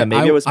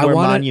 maybe it was more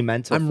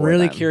monumental. I'm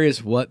really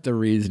curious what the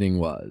reasoning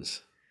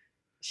was.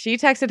 She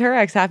texted her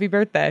ex happy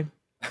birthday.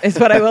 Is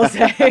what I will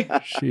say.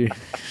 She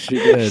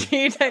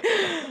did.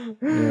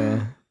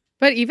 Yeah.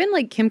 But even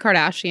like Kim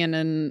Kardashian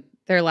in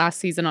their last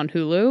season on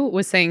Hulu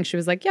was saying, she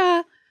was like,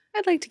 yeah,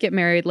 I'd like to get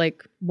married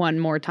like one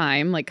more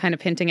time, like kind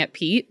of hinting at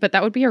Pete, but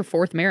that would be her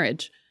fourth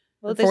marriage.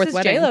 Well, this is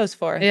JLo's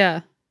fourth.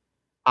 Yeah.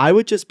 I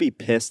would just be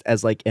pissed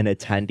as like an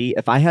attendee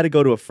if I had to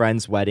go to a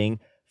friend's wedding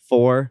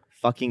 4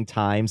 fucking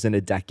times in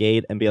a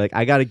decade and be like,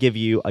 I gotta give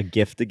you a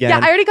gift again. Yeah,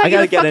 I already got you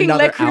a fucking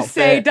Le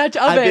Creuset Dutch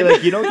oven. I'd be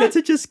like, you don't get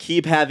to just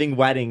keep having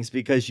weddings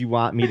because you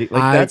want me to.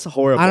 Like, that's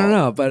horrible. I don't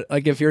know, but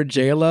like if you're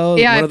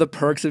JLo, one of the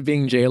perks of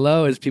being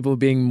JLo is people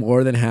being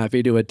more than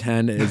happy to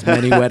attend as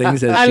many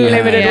weddings as she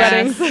unlimited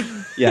has.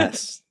 weddings.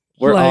 Yes,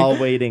 we're all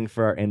waiting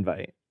for our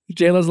invite.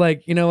 JLo's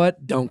like, you know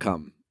what? Don't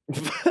come.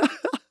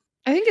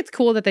 I think it's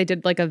cool that they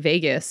did like a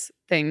Vegas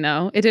thing,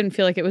 though. It didn't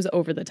feel like it was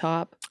over the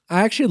top.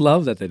 I actually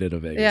love that they did a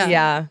Vegas.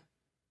 Yeah.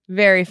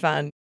 Very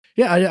fun.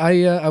 Yeah,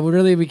 I would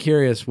really be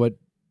curious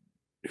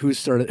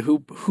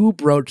who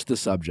broached the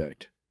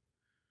subject.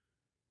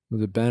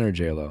 Was it Ben or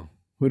JLo?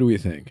 Who do we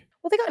think?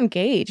 Well, they got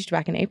engaged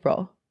back in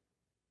April.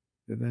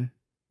 Did they?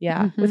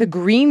 Yeah, with a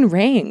green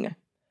ring.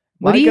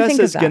 What My do you guess think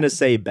is of going to that?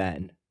 say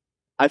Ben.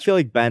 I feel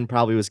like Ben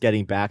probably was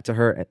getting back to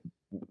her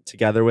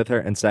together with her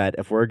and said,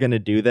 if we're going to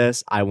do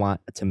this, I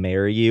want to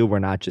marry you. We're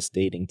not just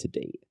dating to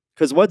date.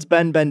 Because what's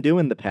Ben been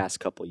doing the past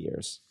couple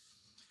years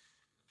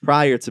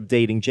prior to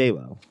dating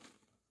JLo?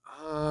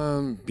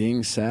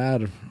 Being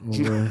sad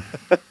over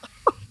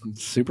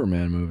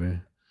Superman movie.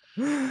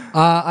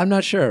 I'm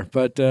not sure,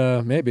 but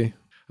maybe.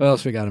 What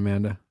else we got,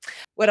 Amanda?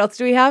 What else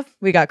do we have?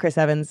 We got Chris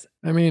Evans.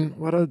 I mean,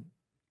 what a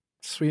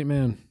sweet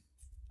man.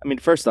 I mean,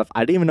 first off,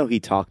 I didn't even know he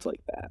talked like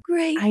that.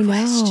 Great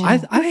question. I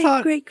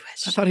thought, great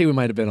question. I thought he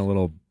might have been a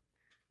little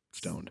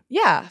stoned.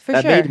 Yeah, for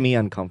that sure. That made me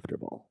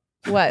uncomfortable.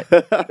 What?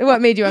 What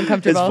made you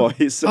uncomfortable?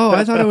 His voice. Oh,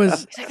 I thought it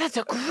was... He's like, that's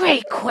a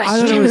great question.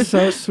 I thought it was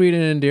so sweet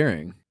and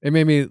endearing. It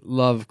made me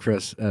love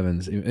Chris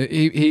Evans.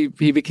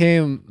 He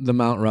became the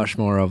Mount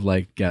Rushmore of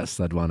like guests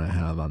I'd want to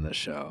have on this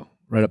show.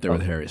 Right up there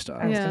with Harry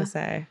Styles. I was going to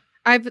say.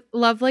 I've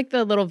loved like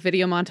the little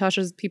video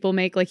montages people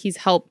make. Like he's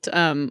helped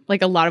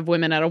like a lot of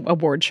women at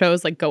award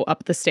shows like go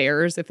up the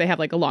stairs if they have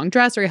like a long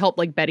dress, or he helped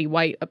like Betty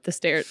White up the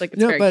stairs. Like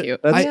it's very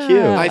cute. That's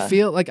cute. I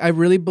feel like I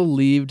really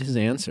believed his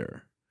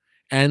answer.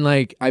 And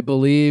like I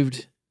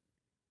believed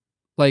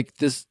like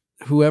this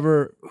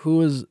whoever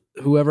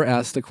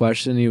asked the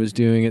question he was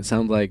doing, it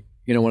sounded like,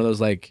 you know, one of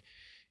those like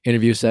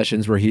interview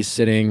sessions where he's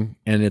sitting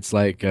and it's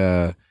like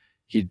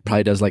he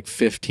probably does like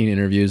 15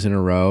 interviews in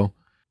a row.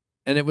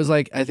 And it was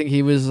like, I think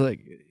he was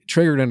like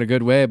triggered in a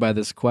good way by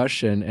this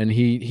question. And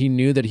he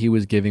knew that he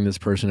was giving this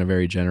person a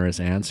very generous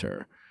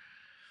answer.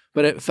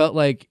 But it felt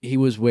like he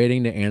was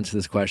waiting to answer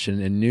this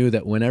question and knew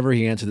that whenever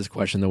he answered this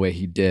question the way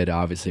he did,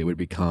 obviously it would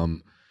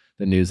become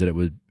the news that it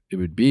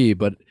would be.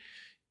 But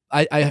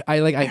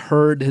I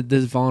heard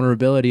this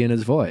vulnerability in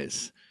his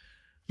voice.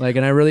 Like,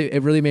 and it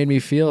really made me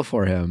feel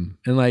for him.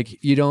 And like,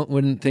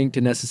 wouldn't think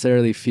to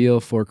necessarily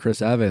feel for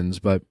Chris Evans,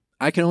 but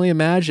I can only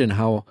imagine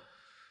how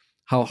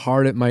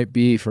hard it might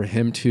be for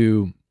him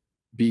to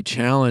be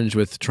challenged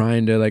with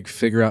trying to like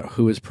figure out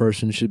who his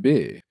person should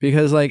be.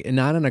 Because like,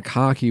 not in a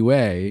cocky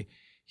way,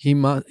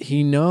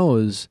 he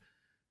knows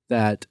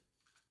that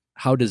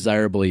how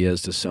desirable he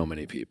is to so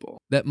many people.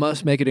 That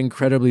must make it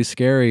incredibly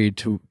scary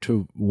to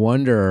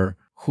wonder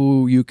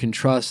who you can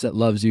trust that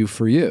loves you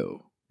for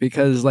you.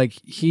 Because like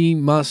he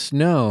must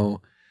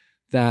know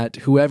that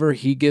whoever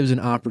he gives an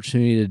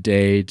opportunity to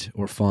date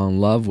or fall in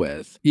love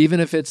with, even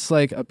if it's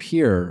like a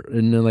peer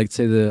in like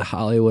say the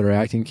Hollywood or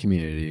acting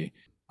community,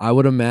 I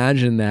would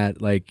imagine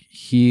that like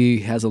he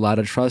has a lot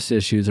of trust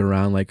issues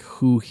around like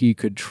who he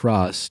could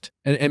trust.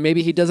 And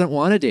maybe he doesn't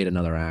want to date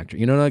another actor.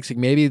 You know, like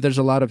maybe there's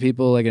a lot of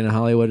people like in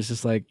Hollywood, it's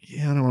just like,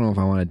 yeah, I don't know if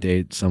I want to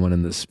date someone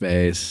in this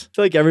space. I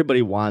feel like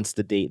everybody wants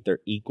to date their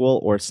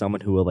equal or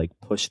someone who will like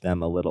push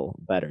them a little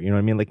better. You know what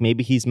I mean? Like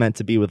maybe he's meant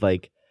to be with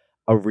like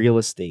a real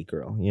estate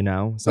girl, you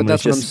know? But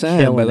that's what I'm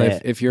saying. But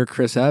like, if you're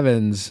Chris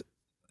Evans,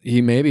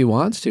 he maybe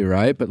wants to,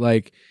 right? But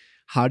like,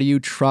 how do you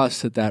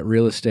trust that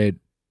real estate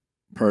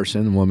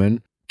person,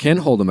 woman, can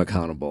hold him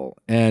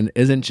accountable and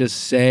isn't just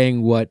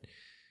saying what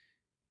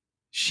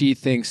she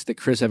thinks that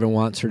Chris Evans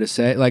wants her to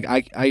say? Like,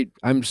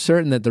 I'm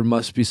certain that there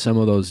must be some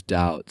of those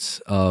doubts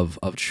of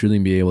truly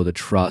being able to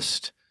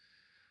trust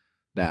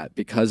that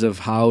because of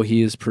how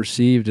he is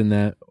perceived in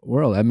that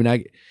world. I mean,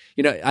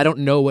 I don't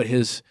know what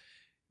his,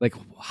 like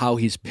how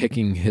he's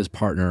picking his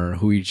partner,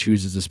 who he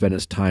chooses to spend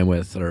his time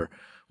with, or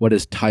what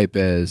his type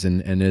is,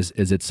 and is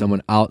it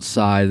someone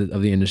outside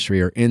of the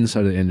industry or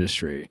inside of the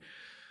industry.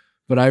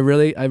 But I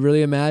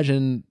really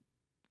imagine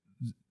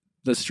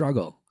the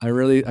struggle. I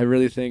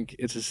really think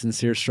it's a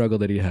sincere struggle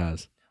that he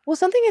has. Well,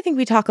 something I think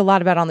we talk a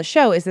lot about on the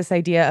show is this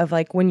idea of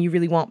like when you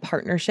really want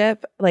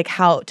partnership, like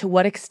to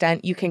what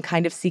extent you can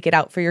kind of seek it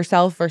out for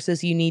yourself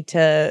versus you need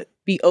to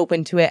be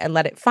open to it and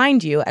let it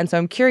find you. And so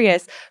I'm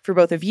curious for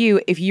both of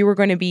you, if you were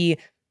going to be,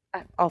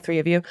 all three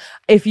of you,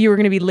 if you were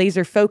going to be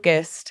laser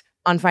focused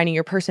on finding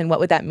your person, what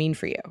would that mean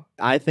for you?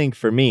 I think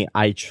for me,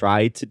 I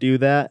tried to do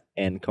that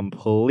and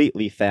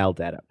completely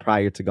failed at it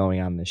prior to going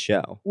on the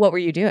show. What were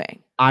you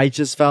doing? I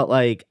just felt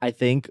like, I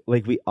think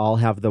like we all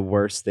have the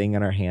worst thing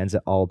in our hands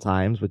at all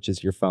times, which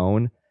is your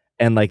phone.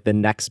 And like the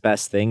next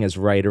best thing is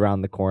right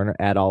around the corner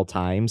at all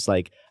times.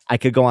 Like I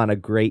could go on a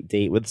great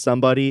date with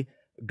somebody,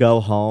 go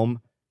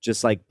home,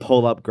 just like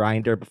pull up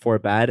Grindr before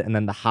bed, and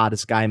then the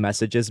hottest guy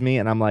messages me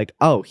and I'm like,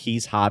 oh,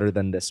 he's hotter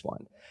than this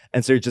one.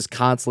 And so you're just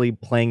constantly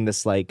playing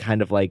this like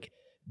kind of like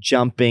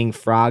jumping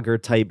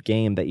Frogger type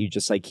game that you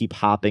just like keep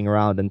hopping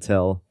around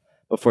until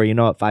before you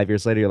know it, 5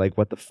 years later, you're like,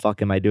 what the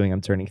fuck am I doing?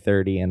 I'm turning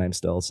 30 and I'm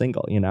still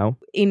single, you know?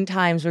 In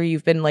times where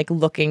you've been like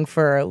looking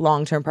for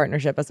long-term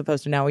partnership as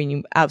opposed to now when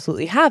you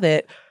absolutely have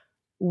it,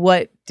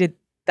 what did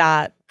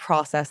that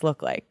process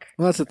look like?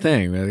 Well, that's the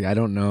thing. Like, I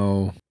don't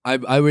know.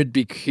 I would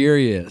be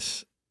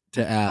curious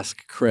to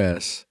ask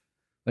Chris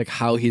like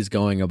how he's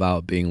going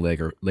about being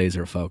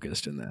laser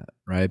focused in that,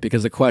 right?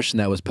 Because the question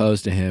that was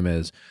posed to him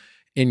is,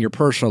 in your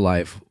personal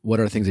life, what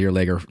are things that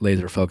you're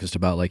laser focused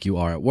about, like you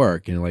are at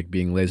work? You know, like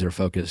being laser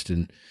focused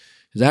in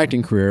his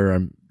acting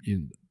career.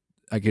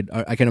 I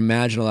can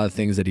imagine a lot of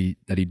things that he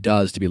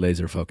does to be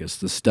laser focused: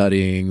 the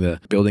studying,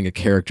 the building a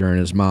character in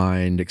his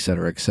mind, et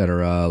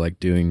cetera, like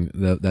doing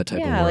that type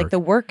of work. Yeah, like the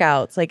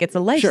workouts, like it's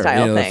a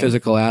lifestyle sure, thing. The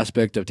physical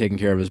aspect of taking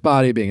care of his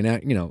body, being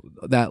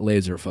that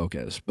laser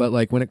focus. But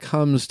like when it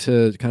comes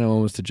to kind of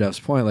almost to Jeff's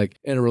point, like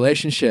in a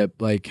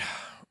relationship, like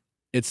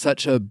it's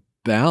such a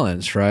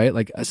balance, right?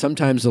 Like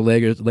sometimes the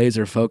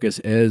laser focus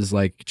is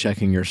like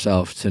checking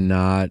yourself to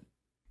not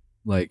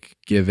like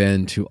give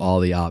in to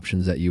all the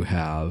options that you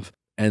have,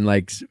 and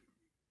like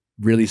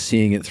really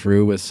seeing it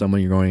through with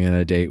someone you're going on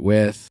a date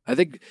with. I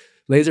think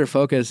laser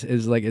focus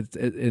is like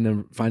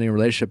finding a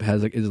relationship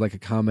is like a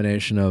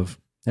combination of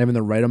having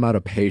the right amount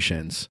of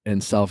patience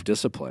and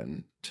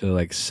self-discipline to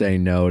like say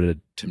no to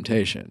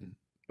temptation,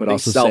 but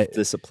also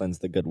self-discipline's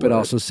the good word. But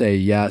also say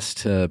yes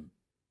to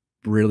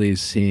really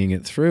seeing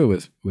it through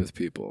with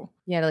people.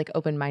 Yeah, like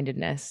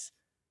open-mindedness,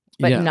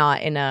 but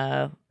not in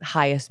a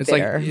highest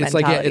bidder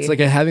mentality. It's like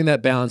having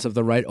that balance of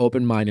the right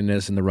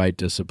open-mindedness and the right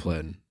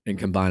discipline and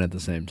combine at the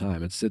same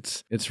time.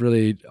 It's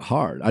really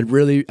hard. I'd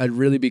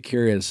really be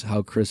curious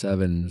how Chris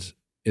Evans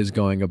is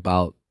going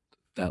about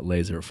that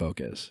laser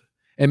focus.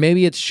 And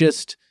maybe it's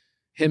just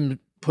him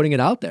putting it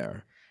out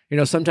there. You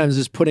know, sometimes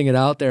just putting it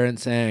out there and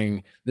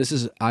saying,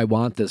 I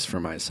want this for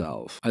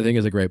myself, I think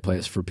is a great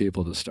place for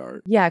people to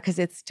start. Yeah, because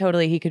it's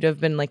totally, he could have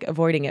been like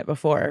avoiding it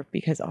before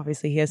because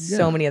obviously he has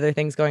so many other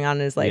things going on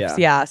in his life.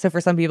 Yeah. So for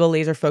some people,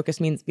 laser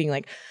focus means being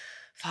like,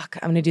 fuck,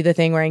 I'm going to do the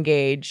thing where I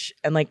engage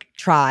and like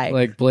try.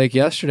 Like Blake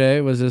yesterday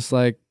was just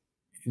like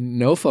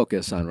no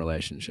focus on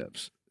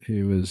relationships.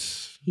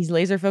 He's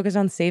laser focused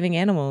on saving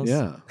animals.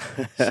 Yeah.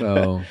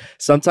 So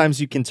sometimes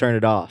you can turn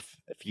it off.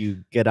 If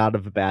you get out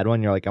of a bad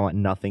one, you're like, I want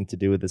nothing to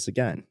do with this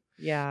again.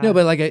 Yeah. No,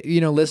 but like,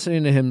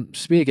 listening to him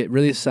speak, it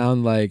really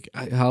sounded like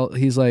how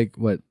he's like,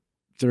 what,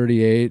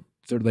 38,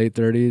 late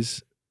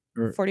 30s?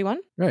 Or 41?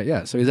 Right,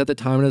 yeah. So he's at the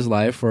time in his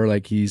life where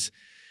like he's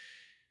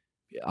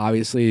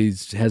obviously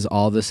has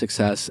all the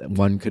success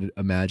one could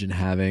imagine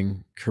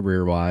having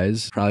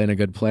career-wise, probably in a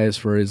good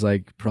place where he's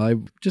like,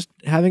 probably just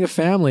having a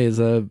family is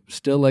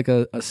still like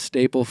a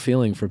staple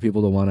feeling for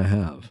people to want to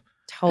have.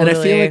 Totally. And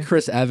I feel like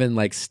Chris Evans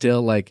like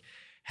still like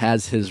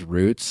has his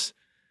roots,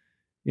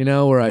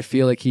 where I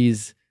feel like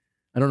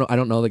I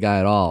don't know the guy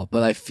at all,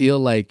 but I feel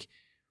like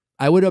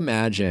I would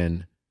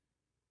imagine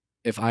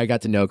if I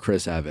got to know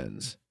Chris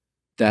Evans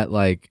that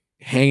like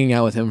hanging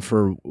out with him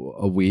for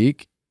a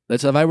week,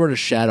 let's say if I were to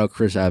shadow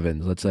Chris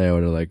Evans, let's say I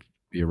were to like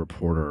be a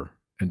reporter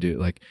and do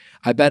like,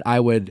 I bet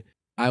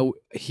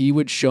he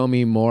would show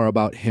me more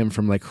about him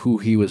from like who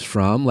he was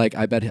from. Like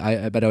I bet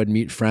I would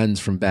meet friends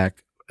from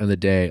back in the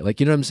day.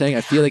 Like, you know what I'm saying?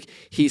 I feel like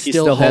he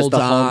still has holds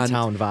the on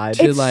hometown vibe.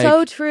 to it's like,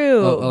 so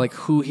true. Like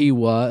who he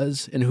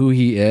was and who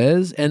he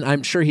is. And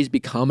I'm sure he's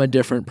become a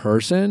different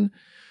person,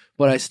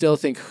 but I still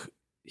think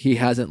he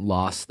hasn't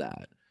lost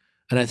that.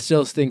 And I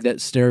still think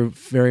that still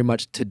very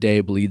much today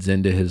bleeds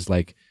into his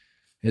like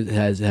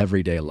his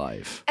everyday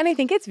life. And I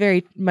think it's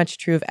very much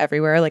true of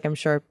everywhere. Like I'm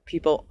sure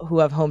people who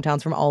have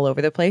hometowns from all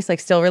over the place like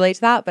still relate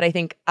to that. But I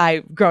think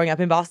growing up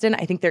in Boston,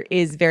 I think there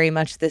is very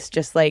much this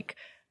just like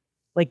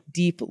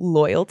deep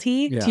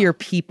loyalty to your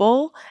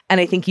people.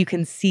 And I think you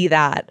can see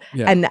that.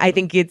 Yeah. And I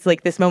think it's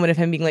like this moment of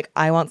him being like,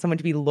 I want someone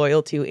to be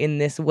loyal to in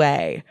this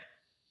way.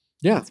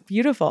 Yeah. It's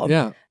beautiful.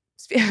 Yeah.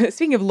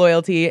 Speaking of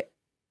loyalty,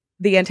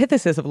 the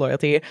antithesis of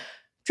loyalty,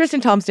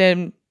 Tristan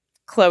Thompson,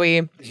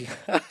 Khloe,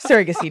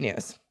 surrogacy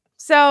news.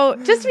 So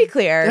just to be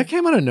clear, That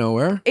came out of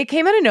nowhere. it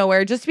came out of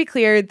nowhere. Just to be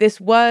clear, the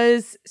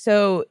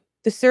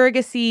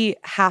surrogacy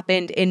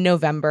happened in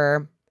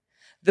November.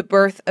 The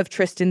birth of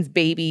Tristan's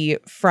baby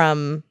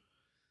from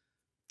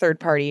third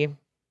party,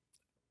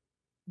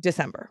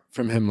 December.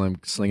 From him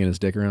like slinging his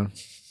dick around.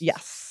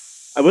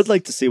 Yes. I would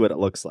like to see what it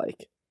looks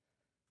like.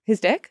 His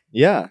dick?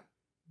 Yeah.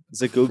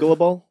 Is it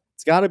Googleable?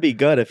 It's got to be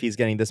good if he's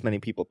getting this many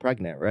people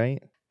pregnant,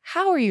 right?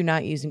 How are you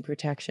not using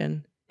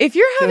protection? If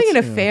you're having an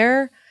That's- yeah.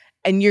 affair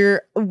and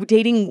you're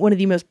dating one of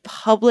the most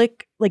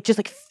public, like just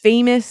like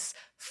famous,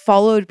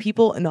 followed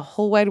people in the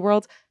whole wide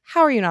world,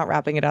 how are you not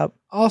wrapping it up?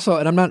 Also,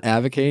 and I'm not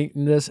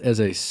advocating this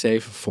as a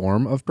safe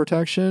form of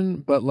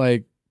protection, but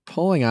like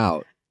pulling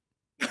out.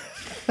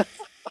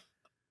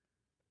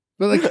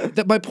 But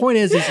like, my point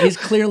is he's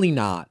clearly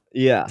not.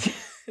 Yeah.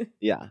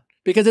 Yeah.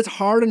 Because it's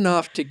hard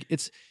enough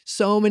it's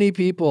so many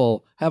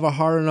people have a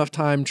hard enough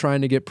time trying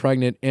to get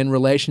pregnant in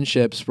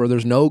relationships where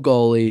there's no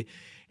goalie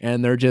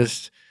and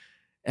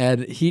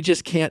and he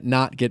just can't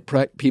not get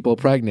people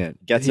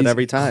pregnant. Gets it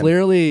every time.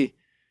 Clearly,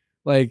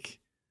 like,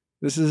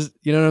 this is,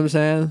 you know what I'm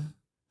saying?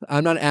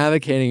 I'm not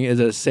advocating as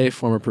a safe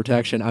form of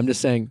protection. I'm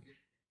just saying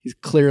he's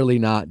clearly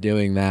not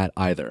doing that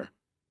either.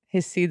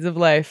 His seeds of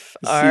life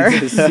are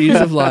His seeds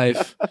of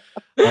life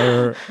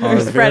are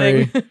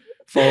spreading.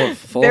 very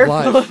full They're of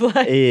life. full of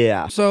life.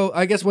 Yeah. So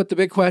I guess what the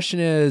big question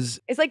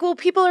is, It's like, well,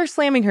 people are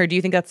slamming her. Do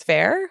you think that's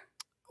fair?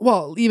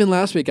 well, even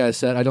last week I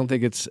said I don't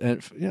think it's let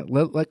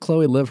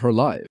Khloe live her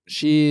life.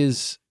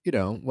 She's,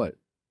 what,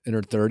 in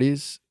her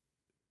 30s?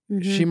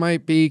 She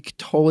might be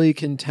totally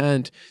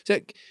content.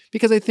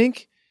 Because I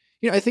think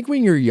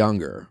when you're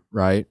younger,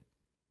 right?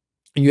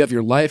 And you have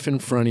your life in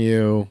front of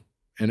you,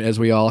 and as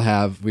we all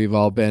have, we've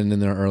all been in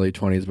their early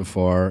 20s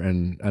before,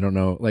 and I don't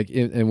know, like,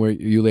 and where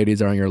you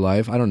ladies are in your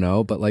life, I don't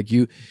know, but like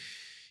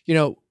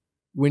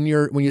when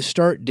you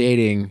start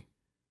dating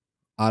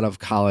out of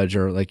college,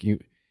 or like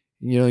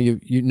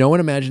no one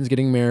imagines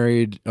getting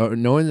married, or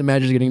no one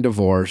imagines getting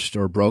divorced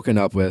or broken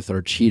up with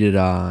or cheated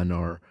on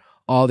or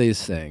all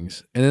these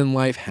things, and then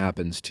life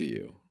happens to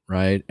you,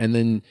 right? And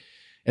then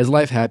as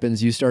life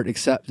happens, you start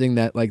accepting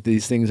that like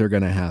these things are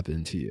going to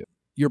happen to you.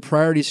 Your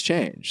priorities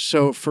change.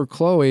 So for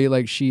Khloe,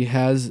 like, she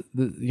has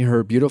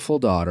her beautiful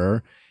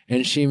daughter,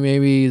 and she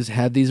maybe has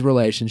had these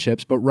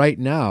relationships, but right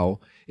now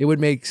it would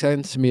make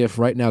sense to me if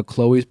right now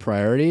Khloe's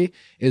priority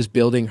is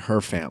building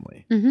her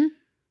family. Mm-hmm.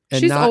 And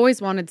She's not-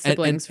 always wanted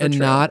siblings and for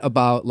sure. not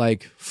about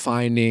like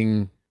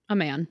finding a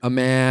man. a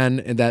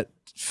man that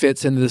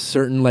fits into this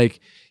certain, like,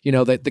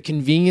 that the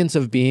convenience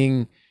of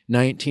being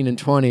 19 and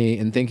 20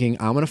 and thinking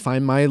I'm going to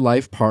find my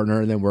life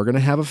partner and then we're going to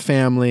have a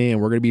family and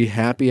we're going to be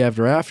happy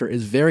after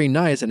is very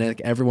nice, and I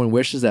think everyone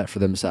wishes that for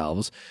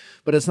themselves,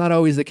 but it's not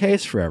always the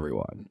case for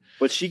everyone.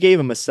 But she gave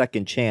him a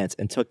second chance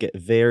and took it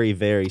very,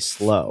 very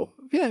slow.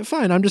 Yeah,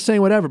 fine. I'm just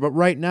saying whatever. But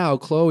right now,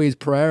 Khloe's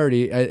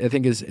priority, I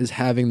think, is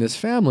having this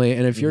family.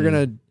 And if you're going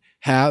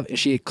to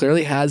she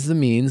clearly has the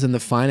means and the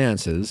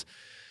finances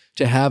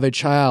to have a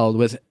child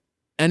with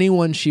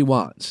anyone she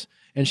wants.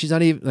 And she's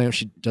not even,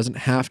 she doesn't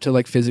have to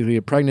like physically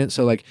get pregnant.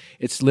 So like,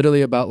 it's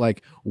literally about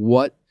like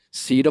what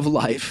seed of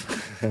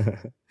life.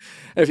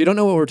 If you don't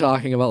know what we're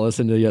talking about,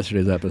 listen to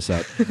yesterday's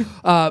episode.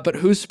 But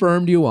whose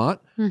sperm do you want?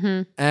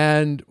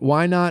 And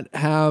why not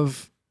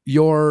have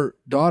your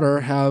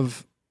daughter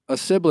have a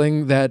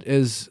sibling that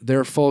is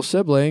their full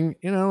sibling?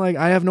 Like,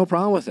 I have no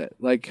problem with it.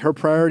 Like, her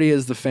priority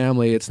is the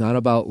family. It's not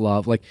about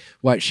love. Like,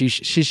 what should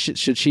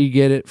she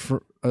get it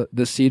for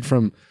the seed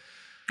from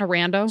A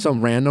rando?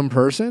 some random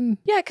person?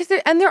 Yeah, because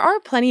there are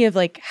plenty of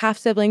like half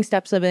siblings,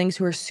 step siblings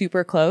who are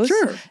super close.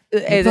 Sure.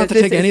 It's not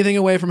to take anything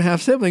away from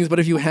half siblings, but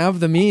if you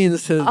have the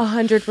means to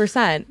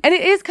 100%. And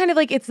it is kind of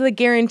like, it's the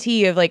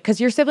guarantee of like,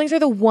 because your siblings are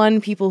the one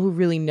people who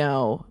really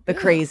know the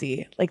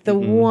crazy, like the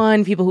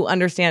one people who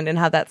understand and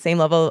have that same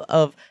level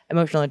of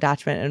emotional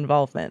attachment and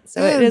involvement.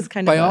 So it is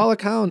kind of by all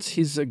accounts,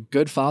 he's a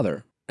good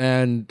father,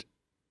 and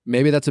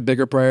maybe that's a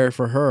bigger priority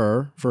for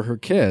her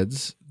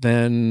kids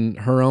than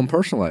her own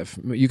personal life.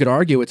 You could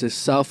argue it's a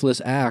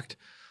selfless act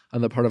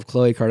on the part of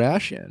Khloe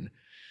Kardashian.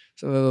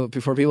 So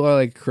before people are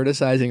like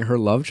criticizing her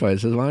love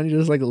choices, why don't you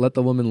just like let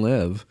the woman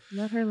live?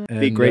 Let her live. And,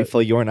 Be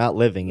grateful you're not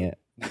living it.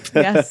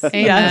 Yes.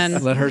 Amen.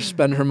 Yes. let her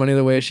spend her money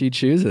the way she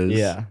chooses.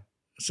 Yeah.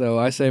 So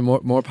I say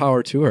more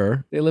power to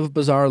her. They live a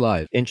bizarre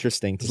life.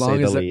 Interesting to As say long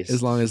the as least.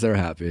 as long as they're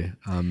happy,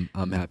 I'm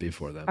happy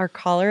for them. Our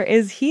caller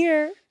is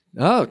here.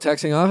 Oh,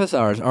 texting office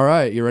hours. All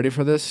right, you ready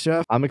for this,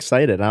 Jeff? I'm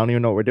excited. I don't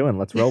even know what we're doing.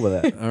 Let's roll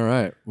with it. All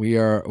right, we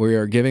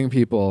are giving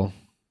people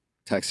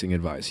texting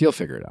advice. You'll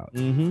figure it out.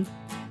 Mm-hmm.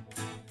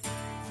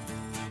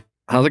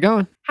 How's it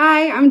going?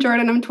 Hi, I'm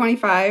Jordan. I'm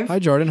 25. Hi,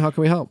 Jordan. How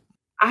can we help?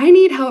 I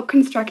need help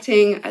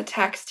constructing a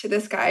text to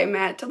this guy I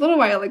met a little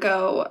while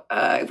ago.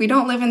 We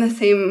don't live in the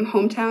same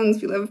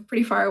hometowns. We live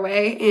pretty far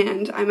away,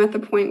 and I'm at the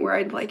point where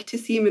I'd like to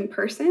see him in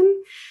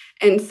person.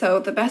 And so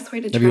the best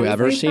way to Have you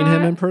ever translate seen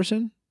him that- in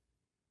person?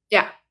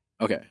 Yeah.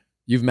 Okay,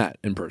 you've met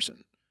in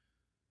person.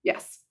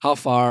 Yes. How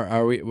far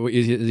are we?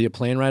 Is he a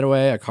plane ride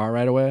away? A car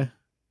ride away?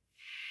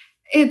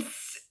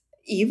 It's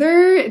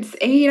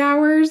 8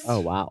 hours. Oh,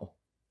 wow.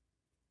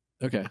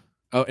 Okay.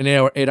 Oh, an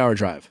 8 hour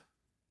drive.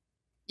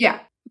 Yeah.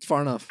 It's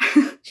far enough.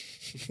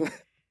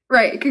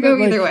 Right. It could go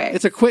either way.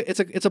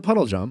 It's a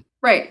puddle jump.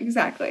 Right.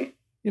 Exactly.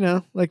 You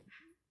know, like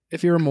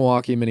if you're in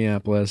Milwaukee,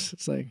 Minneapolis,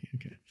 it's like,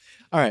 okay.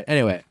 All right.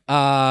 Anyway,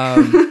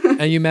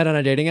 and you met on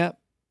a dating app?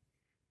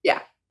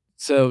 Yeah.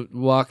 So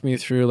walk me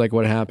through like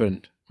what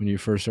happened when you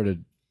first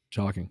started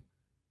talking.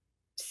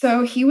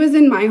 So he was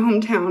in my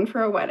hometown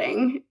for a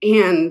wedding,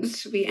 and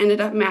we ended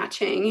up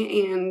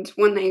matching. And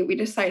one night we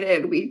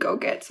decided we'd go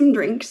get some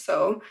drinks.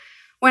 So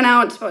went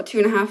out about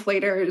 2.5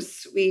 later.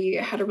 We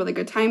had a really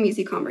good time,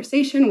 easy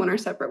conversation, went our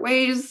separate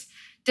ways.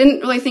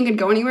 Didn't really think it'd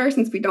go anywhere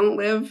since we don't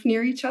live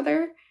near each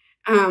other.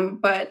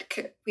 But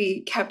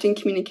we kept in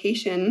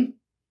communication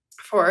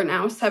for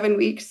now 7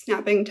 weeks,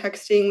 snapping,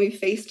 texting, we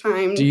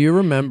FaceTimed. Do you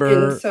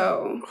remember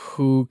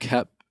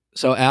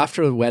so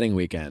after the wedding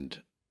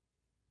weekend,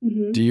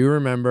 do you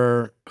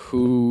remember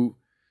who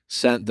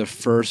sent the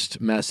first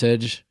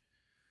message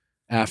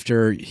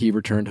after he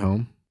returned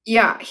home?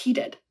 Yeah, he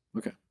did.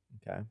 Okay.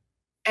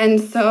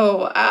 And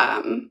so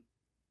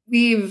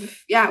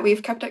we've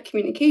kept up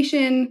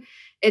communication.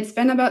 It's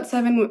been about it's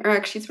been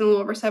a little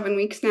over 7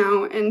 weeks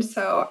now. And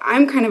so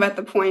I'm kind of at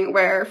the point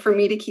where for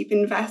me to keep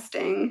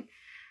investing,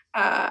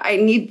 I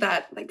need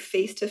that like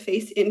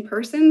face-to-face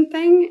in-person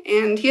thing.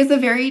 And he has a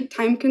very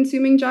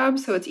time-consuming job,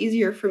 so it's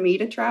easier for me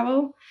to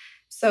travel.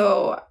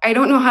 So I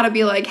don't know how to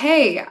be like,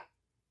 hey,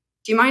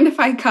 do you mind if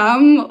I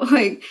come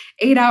like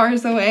 8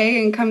 hours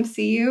away and come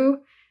see you?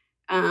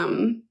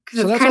 Because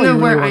so it's kind of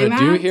really where I'm to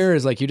do at. here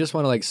is like you just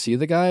want to like see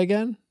the guy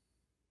again?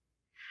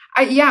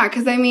 Yeah,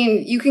 because I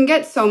mean, you can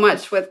get so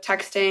much with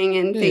texting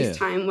and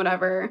FaceTime,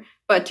 whatever.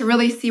 But to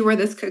really see where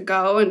this could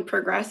go and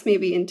progress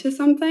maybe into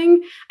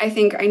something, I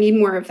think I need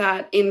more of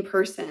that in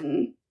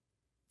person.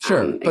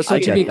 Sure. But so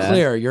to be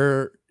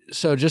clear,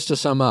 so just to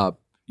sum up,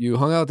 you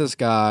hung out with this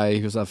guy,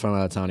 he was out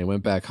of town, he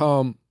went back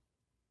home.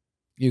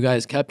 You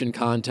guys kept in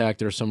contact.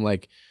 There's some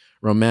like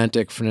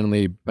romantic,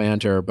 friendly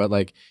banter, but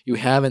like you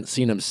haven't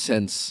seen him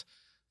since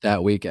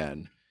that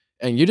weekend.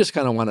 And you just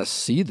kind of want to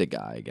see the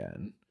guy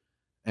again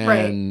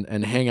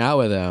and hang out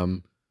with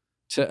him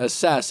to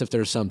assess if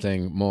there's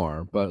something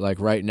more. But like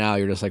right now,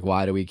 you're just like,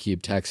 why do we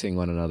keep texting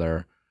one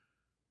another?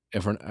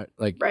 If we're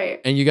like,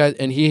 and you guys,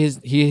 and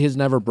he has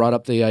never brought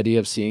up the idea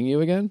of seeing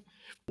you again?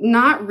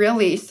 Not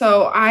really.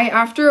 So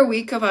after a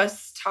week of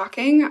us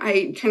talking,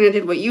 I kind of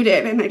did what you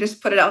did, and I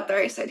just put it out there.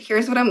 I said,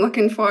 here's what I'm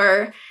looking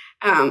for.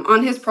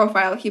 On his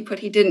profile, he put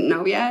he didn't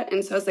know yet.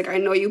 And so I was like, I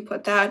know you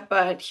put that,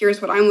 but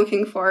here's what I'm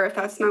looking for. If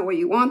that's not what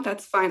you want,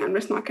 that's fine. I'm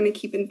just not going to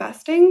keep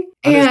investing.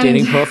 On his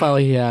dating profile,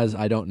 he has,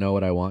 I don't know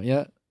what I want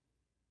yet.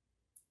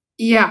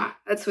 Yeah,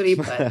 that's what he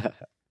put.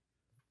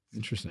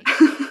 Interesting.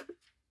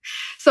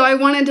 So I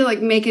wanted to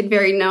like make it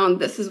very known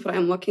this is what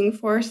I'm looking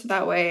for. So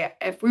that way,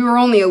 if we were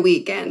only a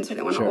weekend, so I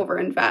didn't want to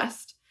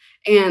overinvest.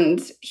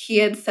 And he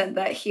had said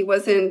that he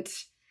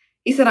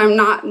said, I'm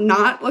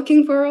not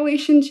looking for a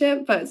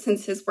relationship, but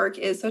since his work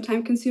is so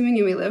time consuming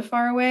and we live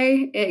far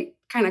away, it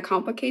kind of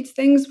complicates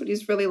things, but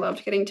he's really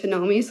loved getting to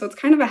know me. So it's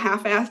kind of a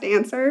half-assed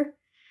answer.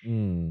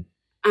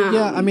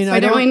 Yeah, I mean, so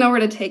I don't really know where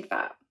to take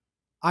that.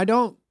 I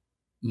don't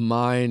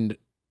mind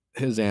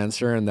his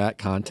answer in that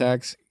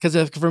context,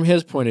 because from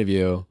his point of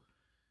view,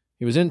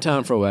 he was in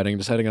town for a wedding,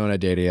 decided to go on a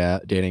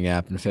dating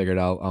app and figured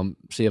I'll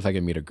see if I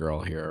can meet a girl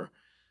here.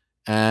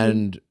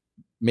 And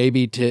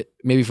maybe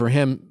for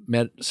him,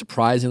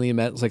 surprisingly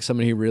met like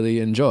somebody he really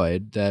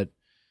enjoyed, that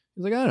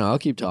he's like, I don't know, I'll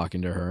keep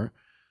talking to her.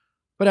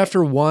 But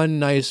after one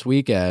nice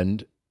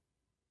weekend,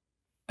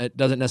 it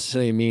doesn't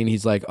necessarily mean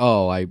he's like,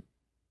 oh, I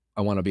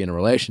want to be in a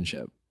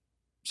relationship.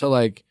 So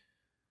like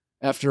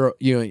after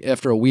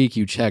a week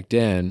you checked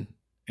in,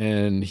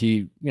 and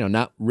he,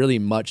 not really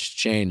much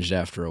changed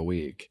after a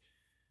week.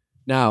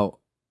 Now,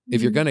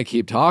 if you're going to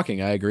keep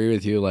talking, I agree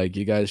with you. Like,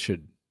 you guys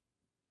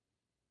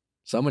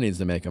someone needs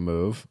to make a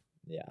move.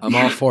 Yeah. I'm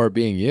all for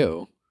being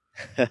you.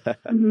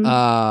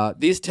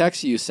 These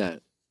texts you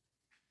sent,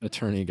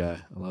 attorney guy,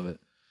 I love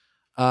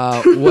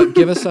it.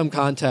 Give us some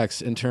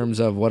context in terms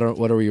of what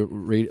are we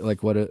read? Like,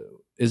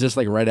 is this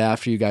like right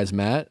after you guys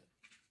met?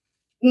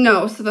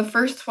 No. So the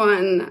first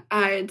one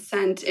I had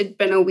sent, it'd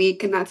been a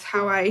week, and that's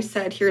how I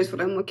said, here's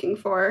what I'm looking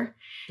for.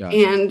 Gotcha.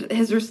 And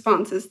his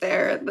response is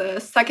there.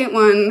 The second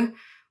one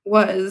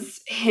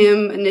was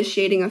him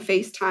initiating a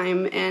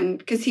FaceTime, and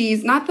because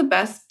he's not the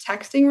best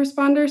texting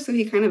responder, so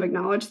he kind of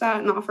acknowledged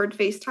that and offered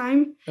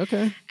FaceTime.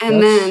 Okay.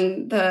 And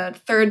then the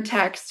third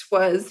text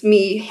was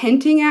me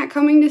hinting at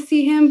coming to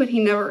see him, but he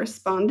never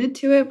responded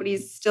to it, but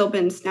he's still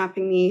been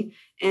snapping me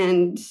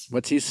and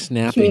what's he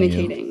snapping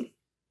communicating. You?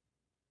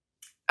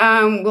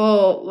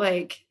 Well,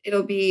 like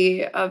it'll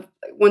be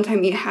one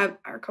time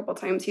or a couple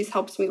times he's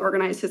helped me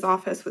organize his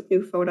office with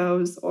new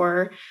photos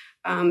or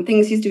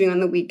things he's doing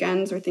on the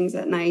weekends or things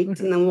at night,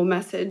 and then we'll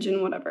message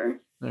and whatever.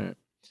 All right.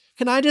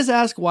 Can I just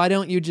ask, why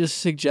don't you just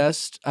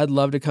suggest I'd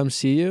love to come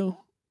see you?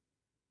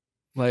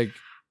 Like,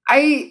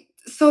 it's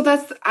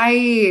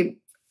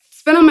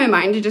been on my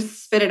mind to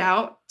just spit it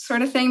out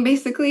sort of thing,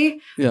 basically.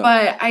 Yeah.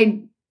 But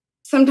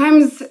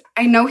sometimes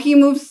I know he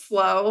moves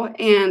slow,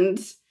 and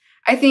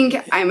I think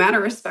I'm at a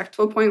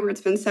respectful point where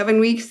it's been 7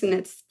 weeks and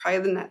it's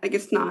probably like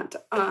it's not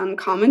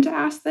uncommon to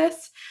ask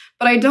this,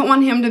 but I don't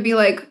want him to be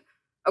like,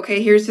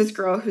 okay, here's this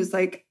girl who's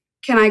like,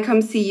 can I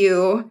come see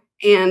you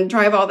and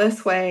drive all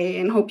this way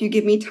and hope you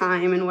give me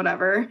time and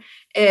whatever,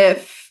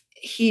 if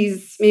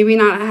he's maybe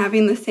not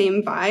having the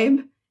same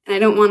vibe. And I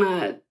don't want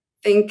to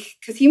think,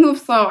 because he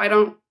moves slow, I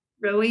don't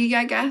really,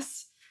 I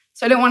guess.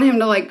 So I don't want him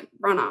to like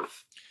run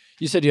off.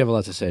 You said you have a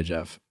lot to say,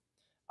 Jeff.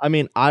 I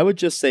mean, I would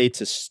just say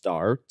to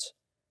start,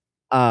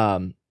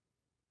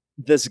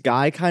 this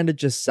guy kind of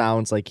just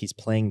sounds like he's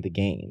playing the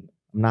game.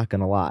 I'm not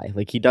gonna lie.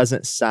 Like, he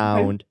doesn't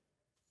sound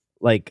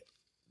like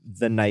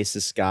the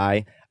nicest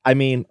guy. I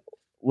mean,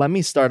 let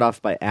me start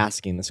off by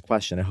asking this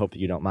question. I hope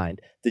you don't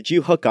mind. Did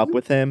you hook up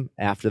with him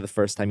after the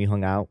first time you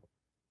hung out?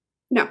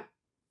 No.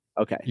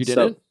 Okay. You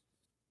didn't?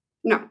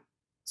 No.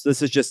 So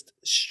this is just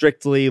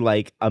strictly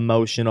like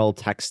emotional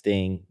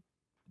texting,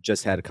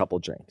 just had a couple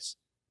drinks.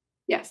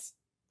 Yes.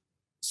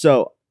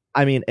 So,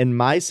 I mean, in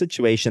my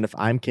situation, if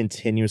I'm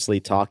continuously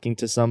talking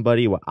to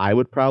somebody, what I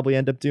would probably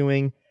end up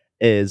doing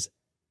is,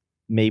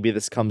 maybe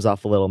this comes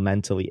off a little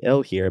mentally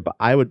ill here, but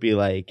I would be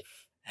like,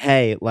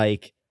 hey,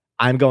 like,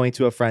 I'm going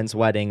to a friend's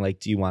wedding.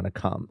 Like, do you want to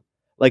come?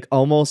 Like,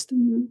 almost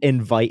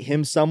invite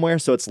him somewhere.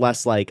 So it's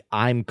less like,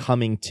 I'm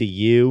coming to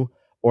you,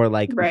 or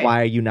like,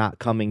 why are you not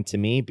coming to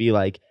me? Be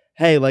like,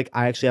 hey, like,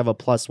 I actually have a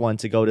 +1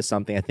 to go to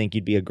something. I think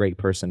you'd be a great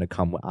person to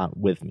come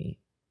with me.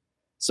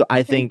 So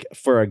I think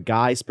for a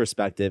guy's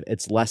perspective,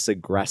 it's less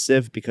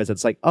aggressive, because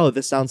it's like, oh,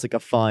 this sounds like a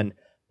fun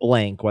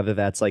blank, whether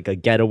that's like a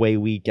getaway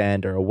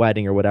weekend or a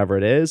wedding or whatever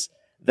it is,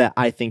 that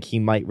I think he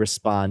might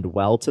respond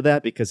well to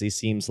that, because he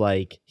seems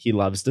like he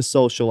loves to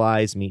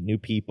socialize, meet new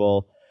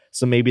people.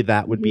 So maybe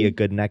that would be a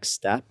good next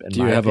step.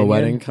 Do you have a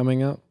wedding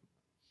coming up?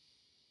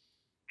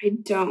 I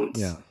don't.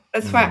 Yeah.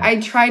 That's why I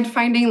tried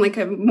finding like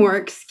a more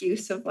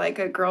excuse of like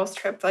a girls'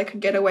 trip that I could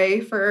get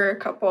away for a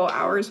couple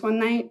hours one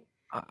night.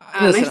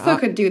 Listen, I still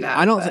could do that.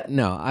 I don't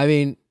no. I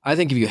mean, I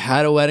think if you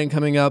had a wedding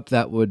coming up,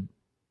 that would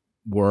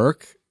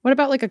work. What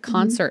about like a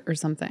concert or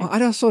something? Well,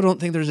 I also don't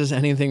think there's just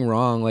anything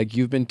wrong. Like,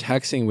 you've been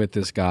texting with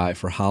this guy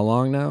for how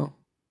long now?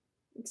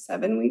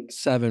 7 weeks.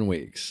 7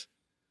 weeks.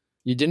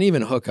 You didn't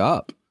even hook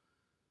up.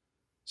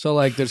 So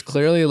like, there's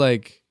clearly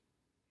like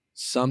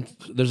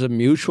there's a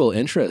mutual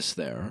interest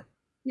there.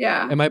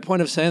 Yeah. And my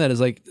point of saying that is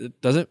like,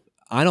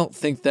 I don't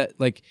think that,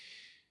 like,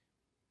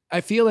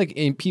 I feel like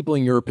in people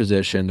in your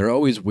position, they're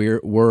always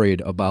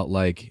worried about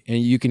like,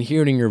 and you can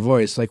hear it in your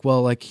voice, like,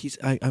 well, like he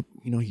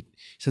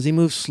says he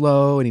moves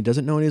slow and he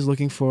doesn't know what he's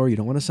looking for. You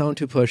don't want to sound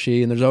too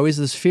pushy. And there's always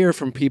this fear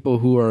from people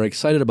who are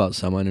excited about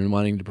someone and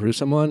wanting to pursue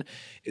someone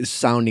is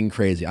sounding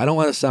crazy. I don't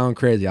want to sound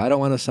crazy. I don't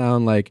want to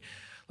sound like,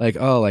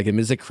 oh, like,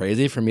 is it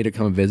crazy for me to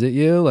come visit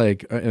you?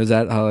 Like, is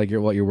that how, like,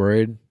 what you're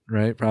worried,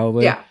 right?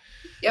 Probably. Yeah.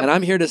 Yep. And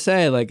I'm here to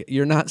say, like,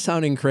 you're not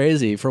sounding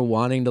crazy for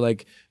wanting to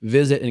like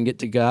visit and get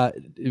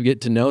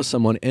to know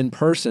someone in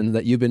person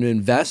that you've been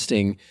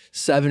investing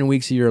 7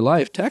 weeks of your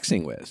life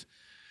texting with.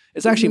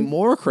 It's actually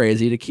more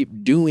crazy to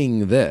keep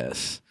doing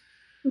this,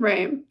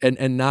 right?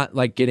 And not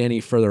like get any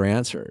further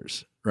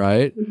answers,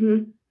 right?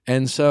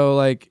 And so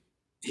like,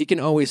 he can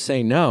always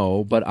say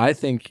no, but I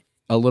think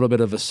a little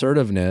bit of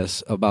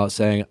assertiveness about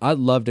saying, I'd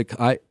love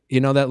to. You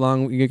know that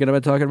long weekend I've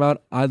been talking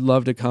about. I'd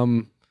love to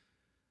come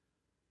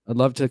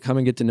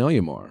and get to know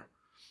you more.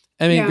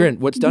 I mean,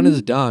 granted, what's done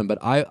is done, but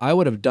I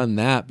would have done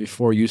that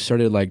before you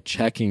started like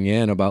checking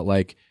in about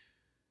like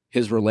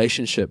his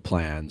relationship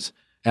plans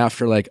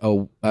after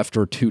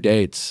 2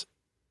 dates.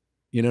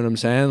 You know what I'm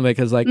saying?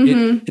 Because like,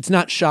 it's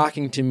not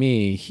shocking to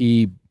me.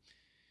 He,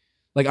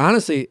 like,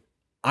 honestly,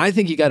 I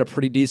think you got a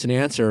pretty decent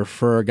answer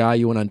for a guy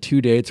you went on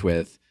 2 dates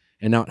with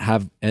and not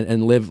have,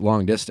 and live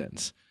long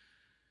distance.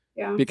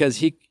 Yeah. Because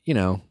he, you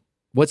know,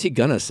 what's he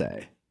gonna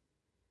say?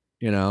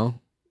 You know?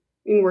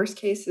 In worst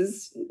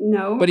cases,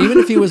 no. But even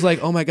if he was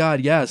like, oh my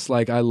God, yes,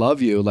 like, I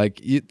love you,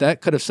 like, that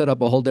could have set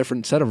up a whole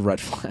different set of red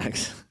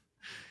flags.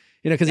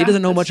 You know, because he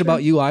doesn't know much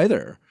about you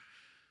either.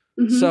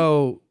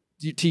 So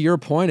to your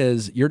point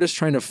is, you're just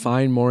trying to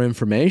find more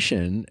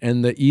information,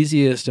 and the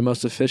easiest and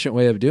most efficient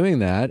way of doing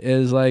that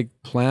is like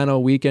plan a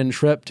weekend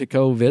trip to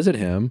go visit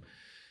him.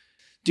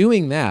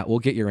 Doing that will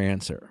get your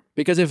answer,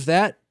 because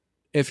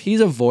if he's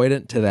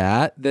avoidant to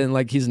that, then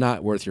like, he's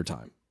not worth your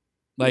time.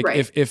 Like,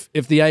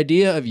 if the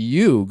idea of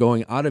you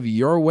going out of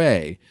your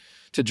way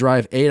to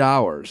drive 8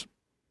 hours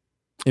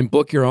and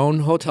book your own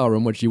hotel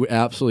room, which you would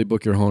absolutely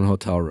book your own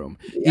hotel room,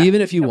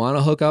 even if you want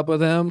to hook up with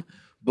them,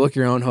 book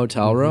your own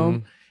hotel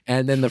room,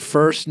 and then the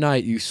first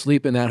night you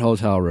sleep in that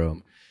hotel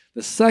room.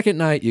 The second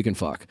night you can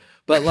fuck,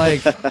 but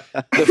like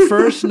the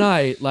first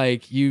night,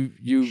 like you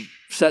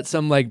set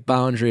some like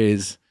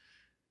boundaries,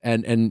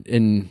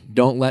 and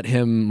don't let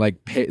him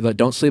like pay, like,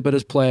 don't sleep at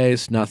his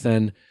place,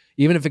 nothing.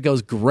 Even if it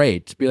goes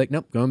great, be like,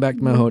 nope, going back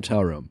to my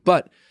hotel room.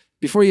 But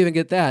before you even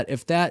get that,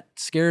 if that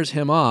scares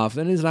him off,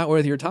 then it's not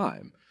worth your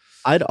time.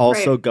 I'd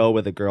also go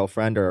with a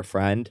girlfriend or a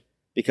friend,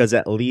 because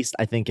at least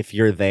I think if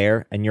you're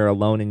there and you're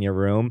alone in your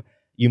room,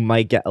 you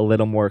might get a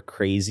little more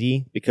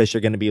crazy because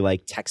you're going to be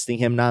like texting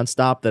him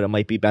nonstop, that it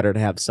might be better to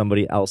have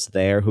somebody else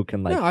there who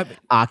can like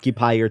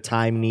occupy your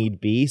time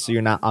need be, so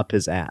you're not up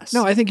his ass.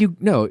 No, I think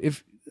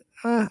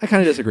I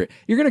kind of disagree.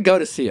 You're going to go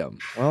to see him.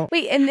 Well,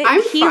 Wait, and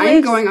I'm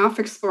fine going off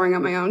exploring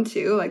on my own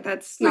too. Like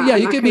that's not. Yeah, I'm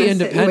you not could be gonna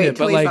sit and wait independent,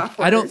 till but he's like off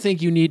I don't work.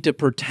 think you need to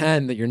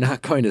pretend that you're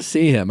not going to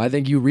see him. I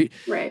think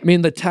Right. I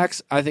mean, the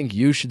text I think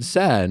you should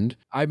send.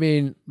 I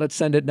mean, let's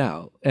send it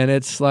now. And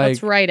it's like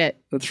Let's write it.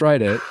 Let's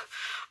write it.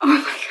 Oh my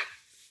god.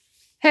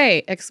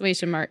 Hey!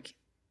 Exclamation mark.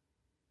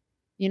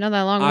 You know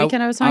that long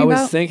weekend I was I talking was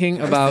about?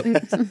 thinking about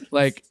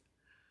like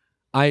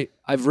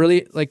I've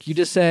really like you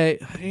just say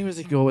I didn't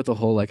even go with the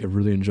whole like I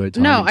really enjoyed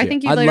talking No, to I you.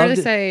 think you I'd later love to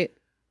to- say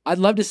I'd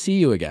love to see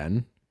you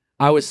again.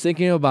 I was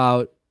thinking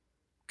about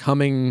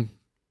coming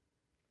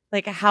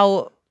like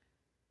how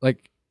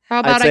like how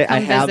I'd about say I come I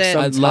have visit?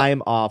 some I'd lo-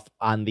 time off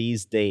on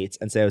these dates,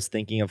 and say I was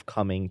thinking of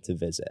coming to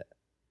visit.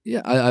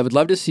 yeah, I would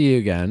love to see you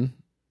again.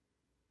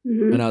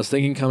 Mhm. And I was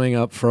thinking coming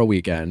up for a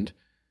weekend.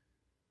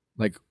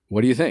 Like,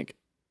 what do you think?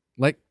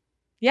 Like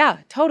yeah,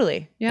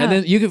 totally. Yeah. and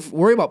then you could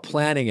worry about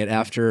planning it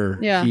after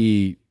Yeah.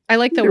 he I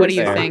like the There what was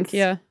do you there. think?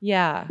 Yeah.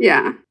 Yeah.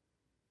 Yeah.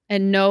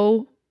 And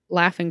no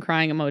laughing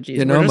crying emojis.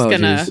 Yeah, no we're just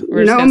gonna emojis.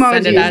 we're just No gonna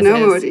send it emojis. as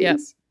No is. Yep.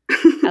 emojis.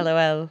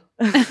 LOL.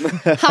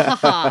 Ha ha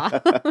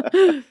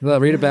ha. Well,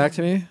 read it back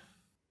to me.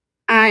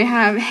 I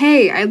have.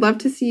 Hey, I'd love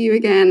to see you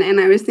again, and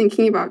I was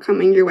thinking about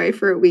coming your way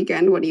for a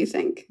weekend. What do you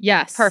think?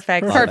 Yes.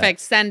 Perfect. Love Perfect.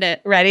 Send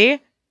it. Ready?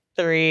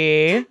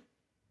 3,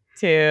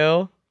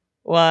 2,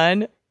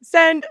 1.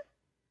 Send.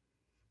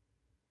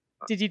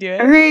 Did you do All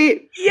it?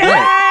 right.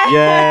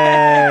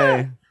 Yeah!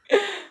 Yay!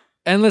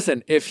 And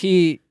listen, if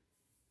he's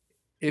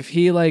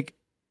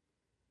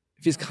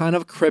kind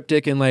of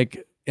cryptic and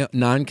like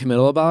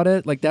non-committal about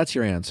it, like that's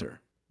your answer.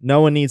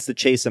 No one needs to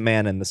chase a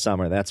man in the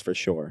summer, that's for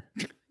sure.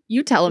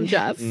 You tell him,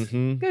 Jeff.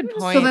 Mm-hmm. Good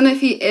point. So then, if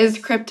he is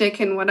cryptic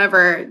and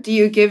whatever, do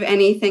you give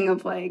anything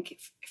of like,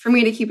 for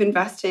me to keep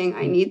investing,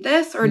 I need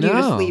this, or do you No.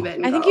 just leave it?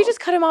 And I think go? you just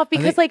cut him off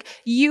because think-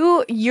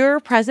 like your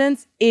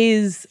presence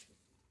is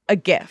a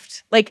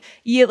gift. Like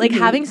you like Mhm.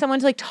 having someone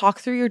to like talk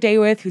through your day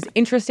with who's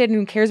interested and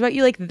who cares about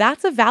you, like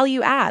that's a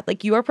value add.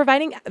 Like you are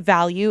providing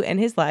value in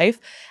his life.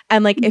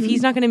 And like if Mhm.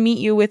 he's not going to meet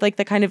you with like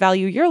the kind of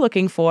value you're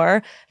looking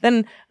for,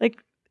 then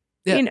like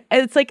Yeah. you know,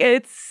 it's like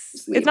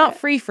Just leave it's not it.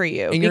 free for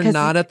you. And you're because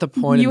not at the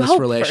point you in this hope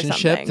for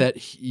relationship something. that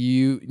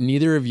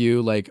neither of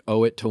you like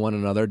owe it to one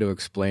another to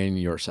explain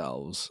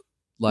yourselves.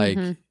 Like,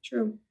 Mhm.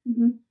 True.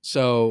 Mm-hmm.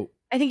 so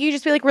I think you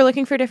just be like, we're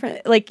looking for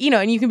different, like, you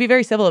know, and you can be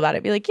very civil about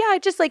it. Be like, yeah, I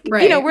just like,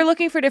 you know, Right. we're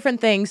looking for different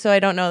things. So I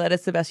don't know that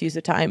it's the best use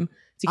of time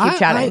to keep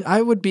chatting.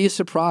 I would be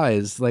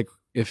surprised, like,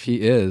 if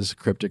he is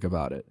cryptic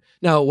about it.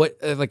 Now, what,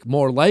 like,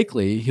 more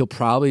likely, he'll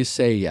probably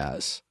say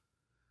yes,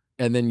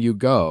 and then you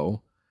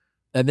go,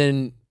 and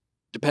then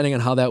depending on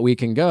how that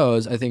weekend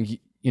goes, I think,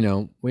 you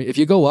know, if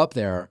you go up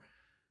there,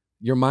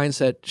 your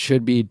mindset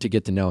should be to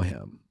get to know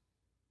him.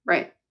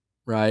 Right.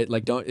 Right,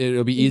 like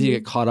it'll be easy to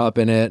get caught up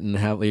in it and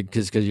have like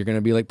because you're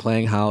gonna be like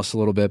playing house a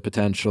little bit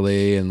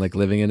potentially and like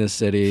living in a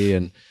city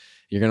and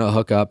you're gonna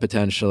hook up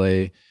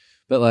potentially,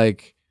 but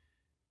like,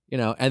 you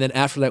know, and then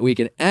after that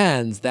weekend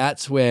ends,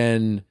 that's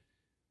when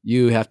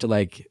you have to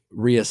like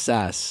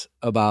reassess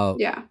about,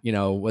 Yeah. you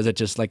know, was it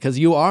just like because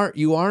you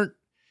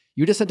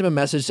just sent him a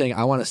message saying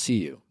I want to see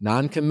you,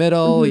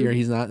 non-committal,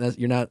 Mhm.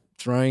 you're not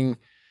throwing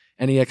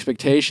any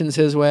expectations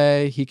his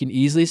way. He can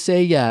easily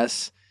say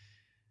yes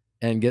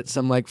and get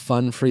some like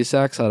fun free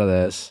sex out of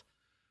this.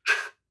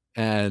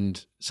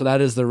 And so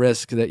that is the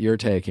risk that you're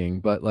taking,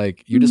 but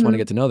like you just want to Mhm.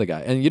 get to know the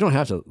guy and you don't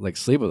have to like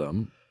sleep with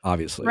him,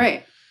 obviously.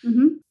 Right.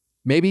 Mm-hmm.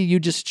 Maybe you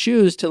just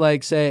choose to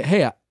like say,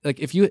 hey, like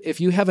if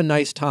you have a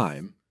nice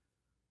time,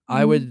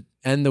 I Mhm. would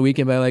end the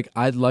weekend by like,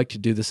 I'd like to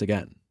do this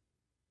again.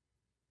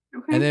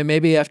 Okay. And then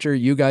maybe after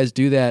you guys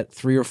do that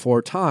 3 or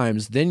 4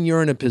 times, then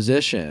you're in a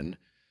position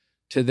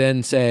to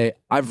then say,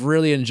 I've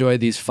really enjoyed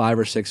these 5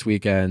 or 6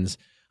 weekends.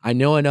 I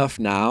know enough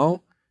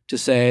now to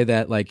say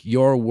that like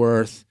you're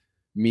worth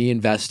me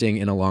investing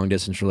in a long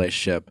distance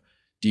relationship.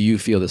 Do you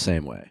feel the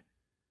same way?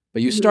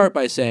 But you Mhm. start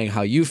by saying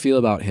how you feel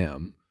about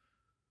him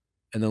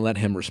and then let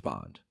him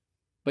respond.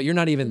 But you're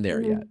not even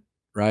there Mhm. yet,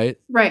 right?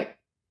 Right.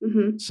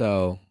 Mm-hmm.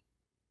 So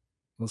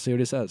we'll see what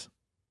he says.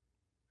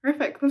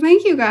 Perfect. Well,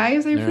 thank you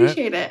guys. I All right.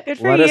 appreciate it. Good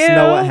for Let you. us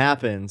know what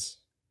happens.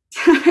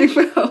 I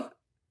will.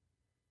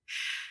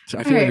 So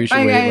I feel like All we right, should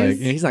bye, wait. guys.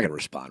 Like he's not going to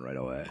respond right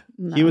away.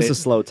 No. He was They- a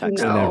slow texter.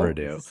 They No. never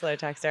do. Slow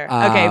texter.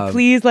 Okay, Um,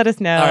 please let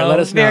us know. all right, let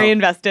us Very know.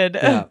 invested.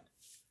 Yeah.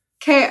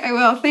 Okay, I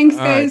will. Thanks,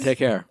 All right. guys. Take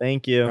care.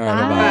 Thank you. All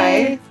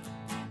right. Bye-bye.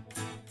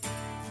 Bye.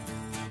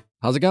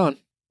 How's it going?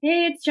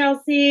 Hey, it's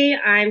Chelsea.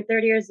 I'm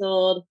 30 years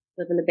old,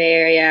 live in the Bay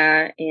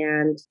Area,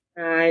 and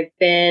I've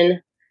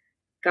been,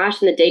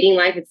 gosh, in the dating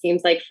life, it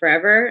seems like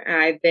forever.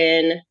 I've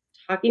been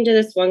talking to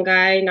this one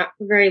guy not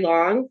for very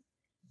long,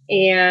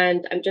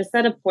 and I'm just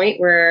at a point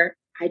where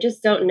I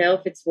just don't know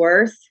if it's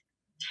worth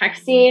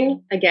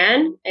texting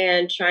again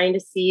and trying to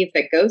see if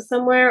it goes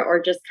somewhere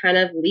or just kind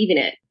of leaving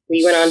it.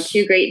 We went on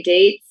 2 great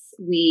dates.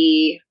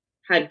 We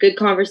had good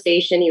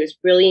conversation. He was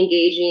really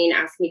engaging,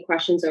 asking me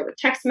questions over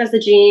text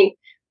messaging,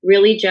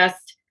 really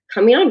just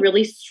coming on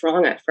really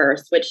strong at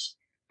first, which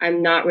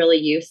I'm not really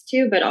used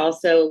to, but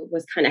also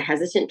was kind of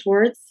hesitant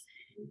towards.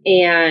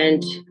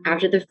 And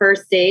after the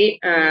first date,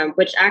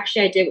 which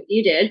actually I did what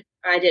you did,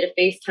 I did a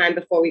FaceTime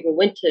before we even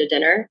went to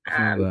dinner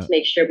to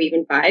make sure we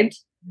even vibed.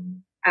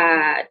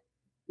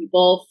 We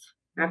both,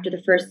 after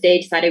the first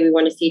date, decided we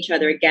wanted to see each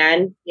other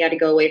again. He had to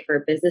go away for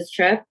a business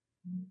trip.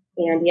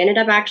 And he ended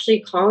up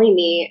actually calling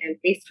me and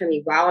FaceTiming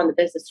me while on the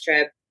business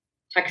trip,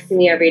 texting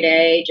me every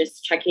day,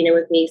 just checking in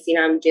with me, seeing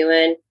how I'm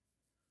doing.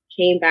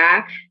 Came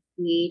back.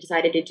 We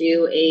decided to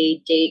do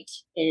a date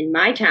in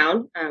my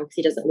town because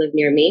he doesn't live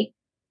near me.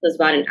 It was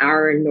about an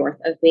hour north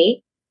of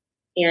me.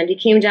 And he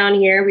came down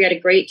here. We had a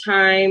great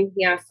time.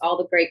 He asked all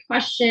the great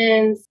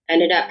questions,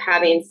 ended up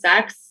having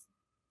sex.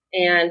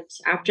 And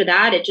after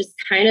that, it just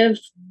kind of,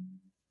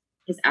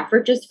 his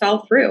effort just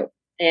fell through.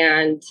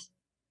 And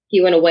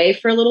he went away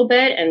for a little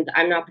bit. And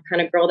I'm not the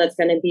kind of girl that's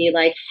going to be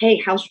like,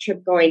 hey, how's your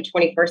trip going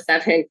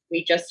 24/7?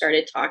 We just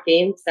started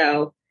talking.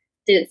 So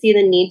didn't see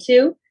the need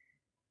to.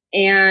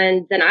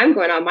 And then I'm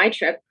going on my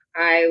trip.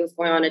 I was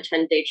going on a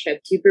 10-day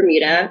trip to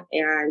Bermuda,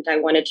 and I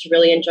wanted to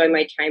really enjoy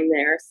my time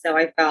there. So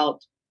I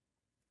felt,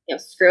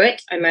 screw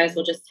it. I might as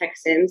well just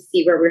text him,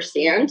 see where we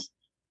stand.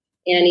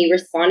 And he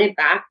responded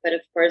back. But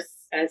of course,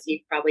 as you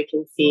probably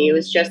can see, it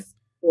was just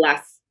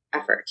less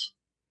effort.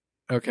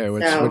 Okay,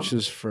 which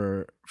is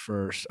for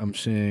first? I'm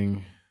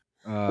seeing.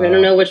 I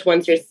don't know which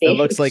ones you're seeing. It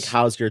looks like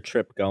how's your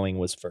trip going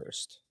was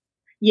first.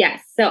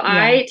 Yes. So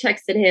I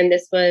texted him.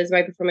 This was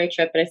right before my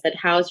trip. And I said,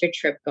 how's your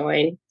trip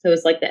going? So it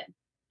was like the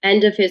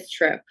end of his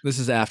trip. This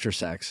is after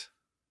sex.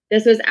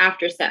 This was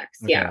after sex.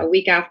 Okay. Yeah.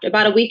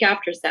 About a week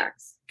after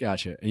sex.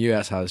 Gotcha. And you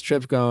asked how his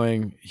trip's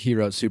going. He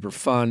wrote super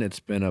fun. It's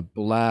been a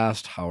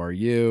blast. How are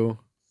you?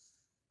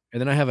 And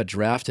then I have a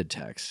drafted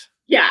text.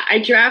 Yeah, I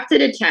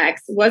drafted a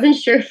text. Wasn't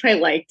sure if I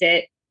liked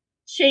it.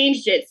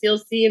 Changed it. So you'll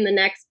see in the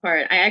next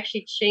part. I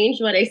actually changed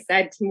what I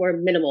said to more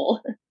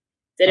minimal.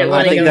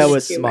 I think that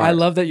was smart. I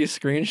love that you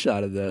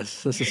screenshotted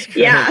this. This is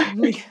great. Yeah.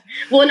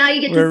 Well, now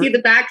you get to see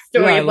the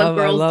backstory of what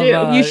girls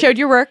do. You showed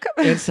your work.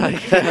 It's like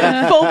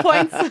full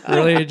points.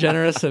 Really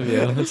generous of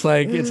you. It's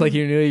like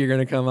you knew you were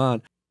going to come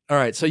on. All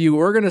right. So you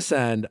were going to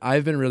send.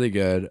 I've been really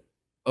good.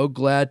 Oh,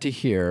 glad to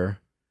hear.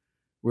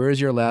 Where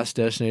is your last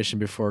destination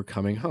before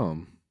coming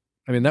home?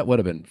 I mean, that would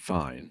have been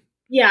fine.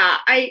 Yeah.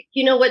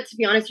 You know what? To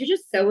be honest, you're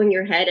just so in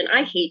your head, and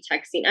I hate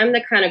texting. I'm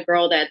the kind of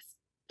girl that's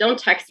don't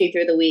text me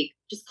through the week.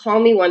 Just call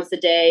me once a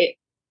day.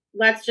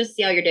 Let's just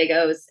see how your day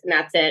goes. And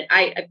that's it.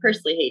 I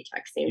personally hate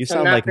texting. You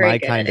sound like my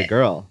kind of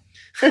girl.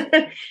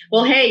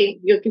 Well, hey,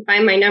 you can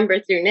find my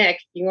number through Nick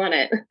if you want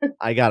it.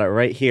 I got it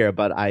right here,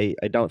 but I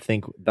don't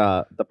think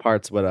the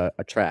parts would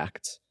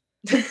attract.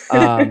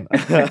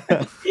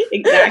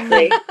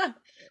 Exactly.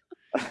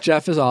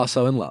 Jeff is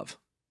also in love.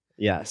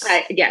 Yes.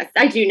 Yes,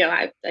 I do know.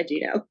 I do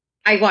know.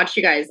 I watch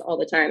you guys all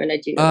the time, and I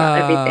do know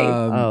about everything.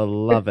 Oh,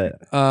 love it.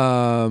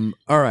 All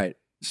right.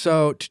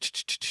 So,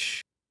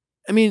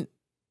 I mean,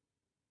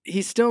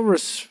 he's still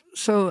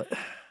so.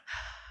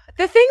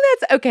 The thing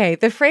that's okay,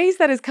 the phrase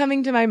that is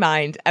coming to my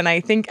mind, and I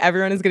think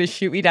everyone is going to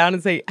shoot me down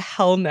and say,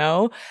 hell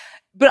no.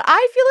 But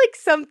I feel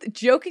like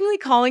jokingly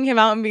calling him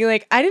out and being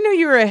like, I didn't know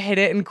you were a hit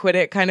it and quit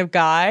it kind of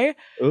guy.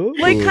 Ooh.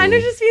 Like, kind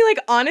of just being like,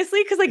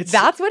 honestly, because like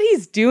that's what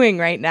he's doing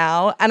right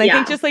now. And I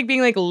think just like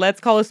being like, let's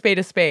call a spade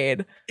a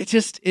spade.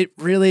 It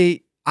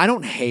really, I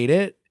don't hate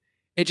it.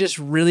 It just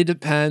really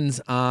depends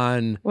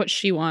on what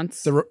she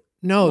wants. The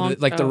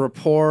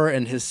rapport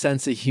and his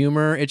sense of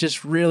humor. It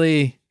just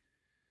really.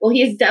 Well,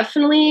 he's got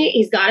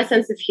a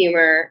sense of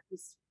humor.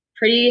 He's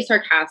pretty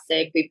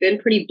sarcastic. We've been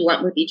pretty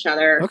blunt with each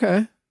other.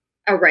 Okay.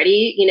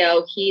 Already,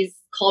 he's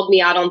called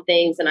me out on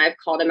things and I've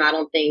called him out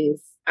on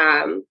things.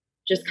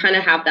 Just kind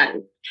of have that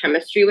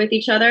chemistry with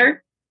each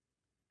other.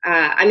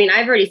 I mean,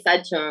 I've already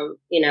said to him,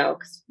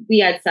 because we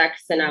had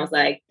sex and I was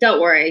like,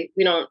 don't worry.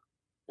 We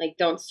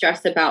don't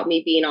stress about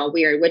me being all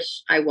weird,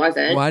 which I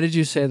wasn't. Why did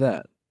you say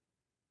that?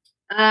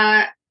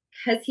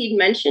 Because he'd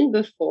mentioned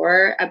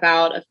before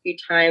about a few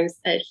times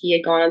that he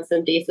had gone on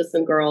some dates with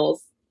some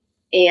girls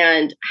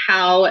and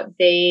how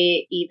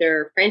they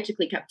either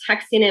frantically kept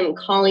texting him and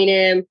calling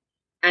him.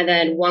 And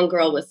then one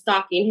girl was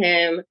stalking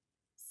him.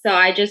 So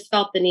I just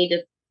felt the need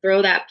to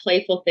throw that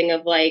playful thing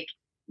of like,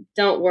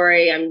 don't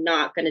worry, I'm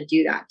not going to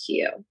do that to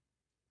you.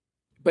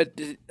 But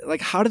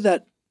like, how did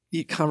that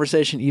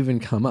conversation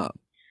even come up?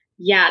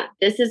 Yeah,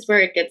 this is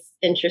where it gets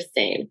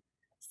interesting.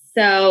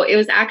 So it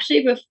was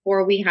actually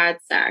before we had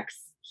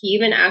sex. He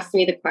even asked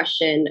me the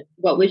question,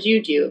 what would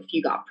you do if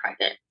you got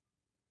pregnant?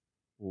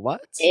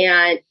 What?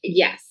 And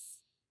yes.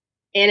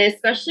 And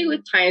especially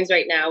with times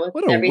right now with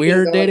what a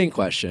weird dating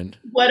question.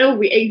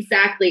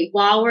 Exactly.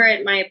 While we're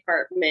at my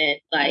apartment,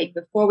 like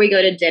before we go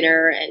to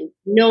dinner and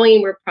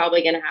knowing we're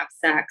probably going to have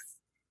sex.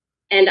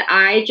 And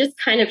I just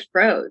kind of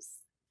froze.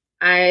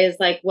 I was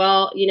like,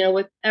 well,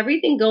 with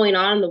everything going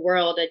on in the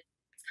world, it's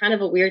kind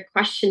of a weird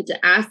question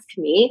to ask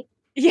me.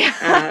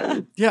 Yeah.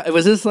 Yeah. It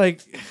was just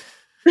like,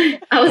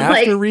 I was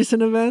After like,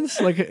 recent events?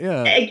 Like,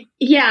 yeah.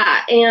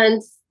 yeah.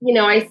 And,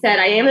 I said,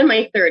 I am in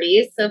my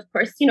 30s. So, of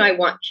course, I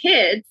want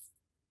kids.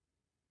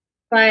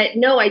 But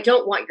no, I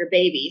don't want your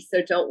baby.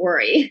 So don't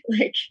worry.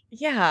 Like,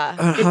 Yeah.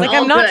 it's Like, all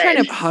I'm not good.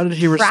 trying to How did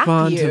he trap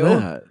respond to you.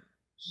 that?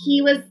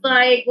 He was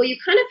like, well, you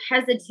kind of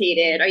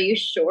hesitated. Are you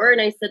sure?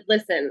 And I said,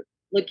 listen,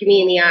 look at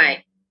me in the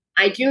eye.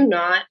 I do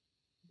not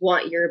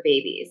want your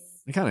babies.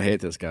 I kind of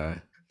hate this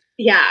guy.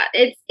 Yeah,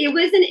 it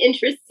was an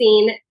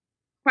interesting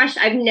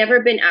question. I've never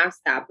been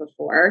asked that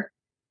before.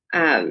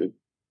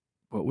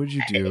 What would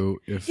you do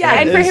if? Yeah,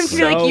 and That for is him to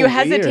be like, so you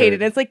hesitated.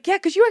 weird. It's like, yeah,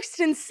 because you asked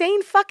an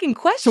insane fucking It's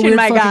a question, weird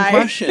my fucking guy.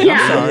 question. Yeah.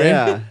 I'm sorry.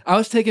 Yeah. I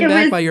was taken It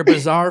back was- by your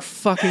bizarre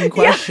fucking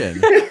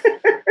question.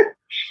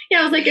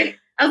 Yeah, I was like,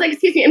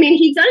 excuse me. I mean,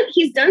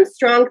 he's done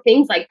strong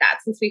things like that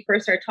since we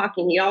first started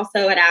talking. He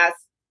also had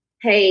asked,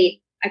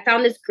 hey, I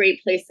found this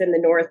great place in the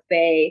North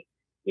Bay.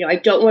 I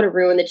don't want to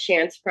ruin the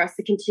chance for us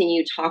to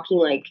continue talking.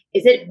 Like,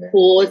 is it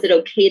cool? Is it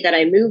okay that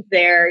I move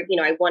there?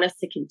 I want us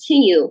to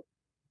continue.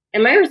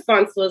 And my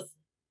response was,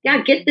 yeah,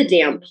 get the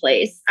damn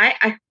place.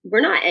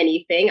 We're not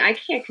anything. I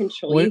can't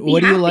control you. Be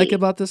What do you like happy.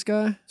 about this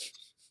guy?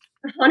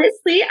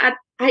 Honestly,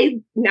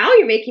 I now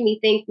you're making me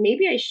think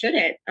maybe I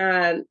shouldn't.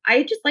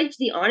 I just liked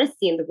the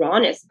honesty and the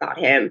rawness about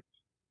him.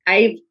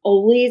 I've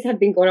always have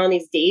been going on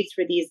these dates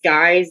where these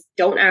guys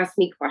don't ask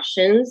me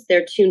questions.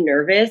 They're too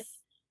nervous.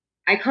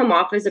 I come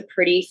off as a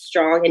pretty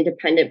strong,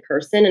 independent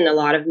person, and a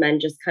lot of men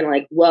just kind of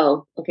like,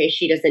 whoa, okay,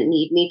 she doesn't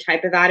need me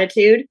type of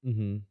attitude.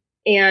 Mm-hmm.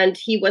 And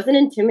he wasn't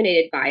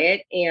intimidated by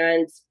it.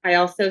 And I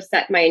also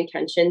set my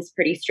intentions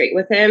pretty straight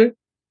with him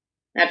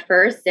at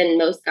first. And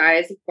most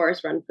guys, of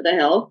course, run for the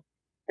hill.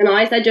 And all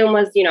I said to him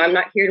was, I'm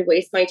not here to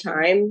waste my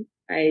time.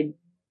 If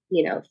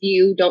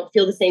you don't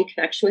feel the same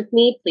connection with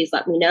me, please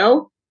let me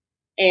know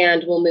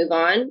and we'll move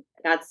on.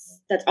 That's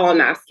all I'm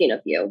asking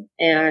of you.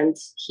 And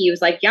he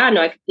was like, yeah,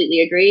 no, I completely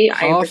agree.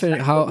 How often?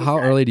 How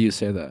early do you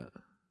say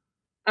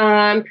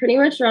that? Pretty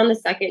much around the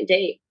second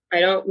date.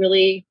 I don't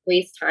really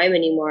waste time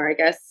anymore, I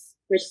guess,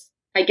 which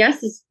I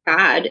guess is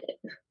bad.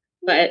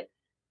 But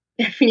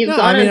when you've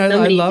gone on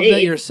so many I love dates,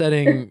 that you're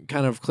setting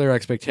kind of clear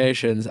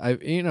expectations.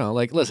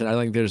 Listen, I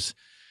think there's,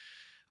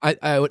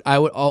 I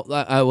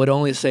would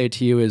only say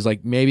to you is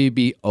like maybe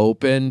be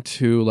open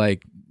to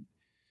like,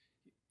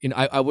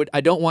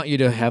 I don't want you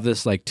to have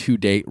this like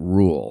 2-date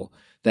rule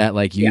that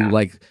like you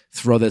like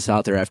throw this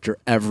out there after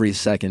every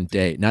second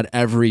date. Not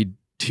every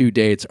 2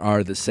 dates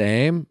are the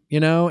same,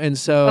 and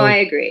so. Oh, I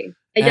agree.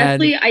 I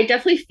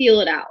definitely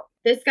feel it out.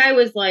 This guy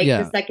was like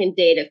the second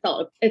date. It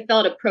felt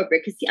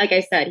appropriate because, like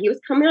I said, he was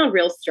coming on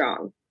real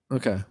strong.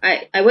 Okay.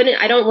 I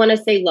don't want to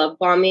say love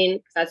bombing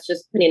because that's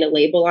just putting a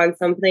label on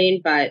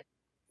something, but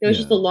there was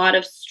just a lot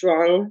of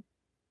strong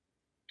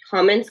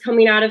comments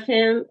coming out of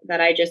him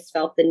that I just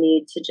felt the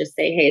need to just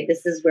say, hey,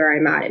 this is where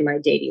I'm at in my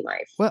dating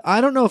life. Well,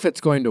 I don't know if it's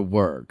going to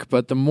work,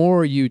 but the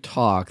more you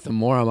talk, the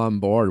more I'm on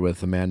board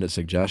with Amanda's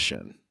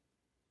suggestion.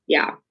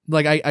 Yeah.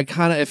 Like I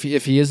kind of,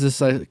 if he is this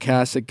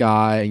sarcastic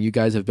guy and you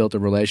guys have built a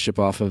relationship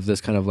off of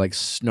this kind of like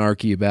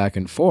snarky back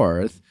and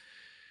forth,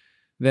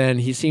 then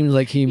he seems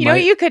like he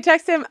might. You could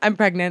text him, I'm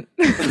pregnant.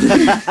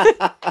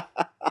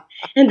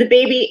 And the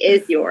baby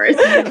is yours.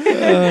 Can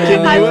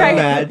you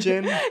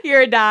imagine?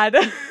 You're a dad.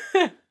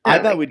 I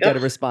bet we'd get a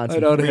response. I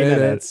don't in 3 hate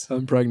minutes. it.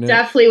 I'm pregnant.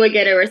 Definitely would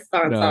get a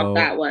response off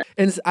that one.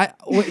 And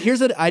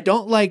here's I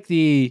don't like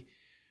the.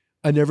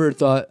 I never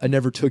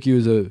took you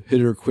as a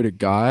hit it or quit it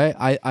guy.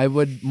 I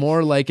would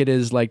more like it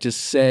is like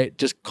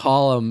just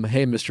call him,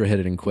 hey, Mr.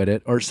 Hit It and Quit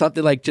It, or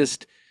something like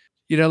just,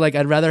 like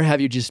I'd rather have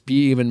you just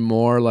be even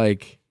more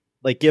like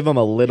give him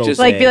a little, just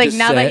like be like, just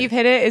now that you've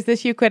hit it, is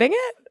this you quitting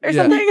it or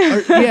something?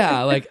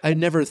 Like I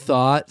never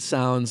thought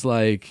sounds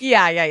like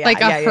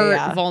like a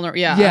hurt vulnerable.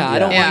 Yeah, I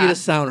don't want you to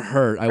sound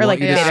hurt. I want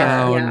you to bitter.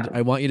 sound.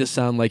 I want you to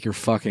sound like you're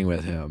fucking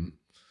with him.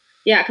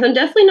 Yeah, because I'm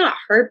definitely not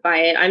hurt by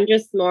it. I'm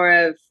just more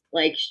of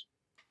like,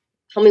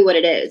 tell me what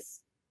it is.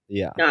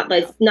 Yeah.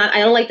 I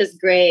don't like this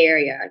gray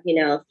area.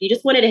 If you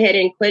just wanted to hit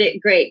it and quit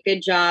it, great,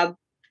 good job.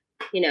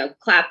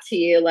 Clap to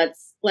you.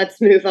 Let's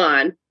move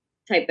on,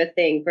 type of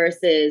thing.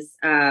 Versus,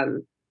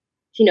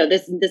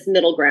 this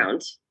middle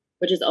ground,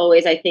 which is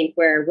always, I think,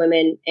 where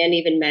women and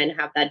even men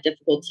have that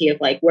difficulty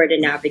of like where to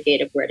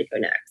navigate of where to go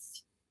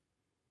next.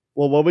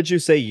 Well, what would you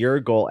say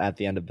your goal at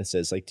the end of this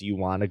is? Like, do you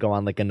want to go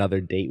on like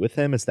another date with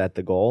him? Is that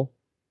the goal?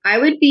 I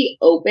would be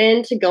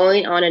open to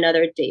going on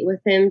another date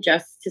with him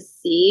just to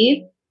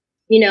see,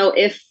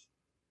 if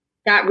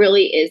that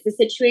really is the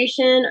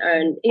situation.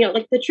 And,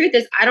 like the truth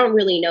is, I don't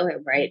really know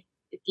him, right?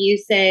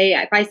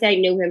 If I say I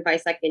knew him by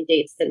second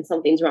dates, then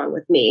something's wrong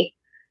with me.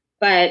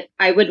 But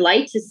I would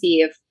like to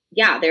see if,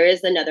 there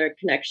is another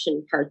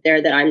connection part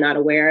there that I'm not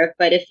aware of.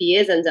 But if he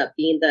ends up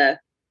being the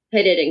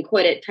hit it and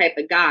quit it type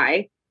of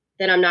guy,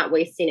 then I'm not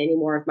wasting any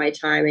more of my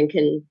time and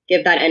can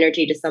give that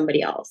energy to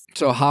somebody else.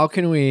 So how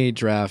can we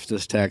draft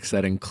this text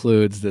that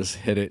includes this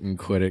hit it and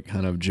quit it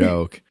kind of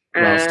joke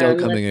while still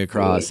coming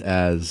across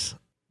as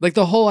like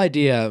the whole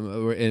idea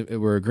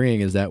we're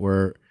agreeing is that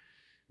we're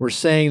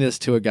saying this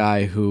to a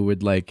guy who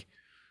would like,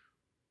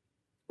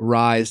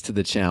 rise to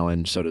the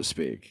challenge, so to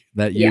speak.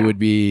 That you would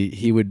be,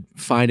 he would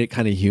find it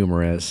kind of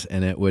humorous,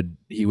 and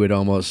he would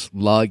almost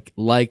like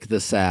the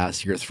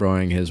sass you're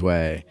throwing his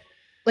way.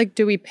 Like,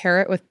 do we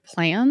pair it with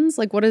plans?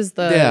 Like, what is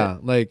the? Yeah,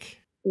 like.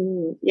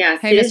 Yeah.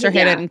 Hey, Mr.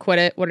 Hit It and Quit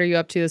It. What are you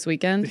up to this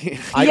weekend?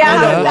 I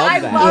love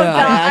that.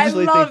 I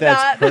actually think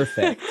that's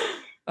perfect.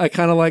 I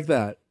kind of like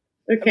that.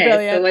 Okay.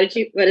 Brilliant.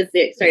 So what is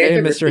it? Sorry,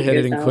 Hey, Mr. Hit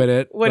It and Quit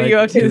It. What are you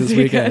up to this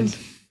weekend?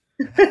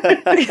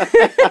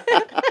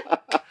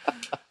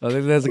 I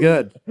think that's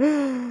good.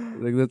 I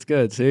think that's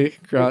good. See?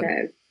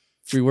 Okay.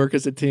 We work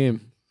as a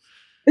team.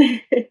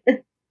 I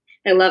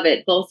love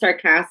it. Both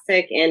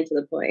sarcastic and to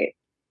the point.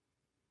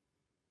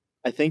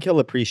 I think he'll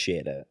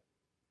appreciate it.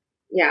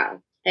 Yeah.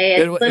 Hey,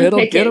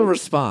 It'll get a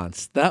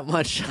response. That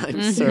much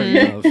I'm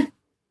certain of.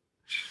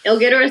 It'll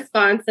get a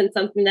response and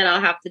something that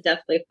I'll have to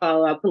definitely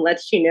follow up and let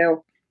you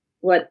know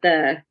what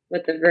the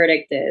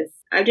verdict is.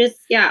 I'm just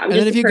and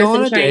then if you go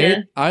on a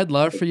date, I'd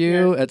love for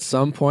you at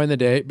some point in the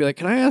date be like,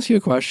 can I ask you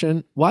a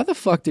question? Why the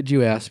fuck did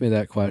you ask me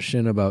that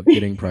question about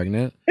getting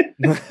pregnant?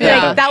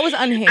 Yeah, that was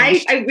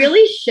unhinged. I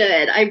really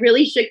should.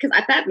 Because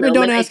at that moment,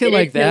 don't ask it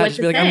like that. Just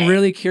be like, I'm say.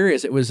 really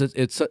curious.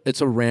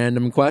 It's a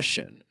random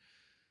question.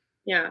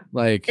 Yeah.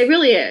 Like, it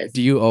really is.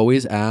 Do you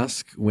always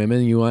ask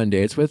women you on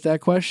dates with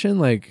that question?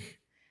 Like,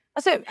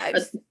 also,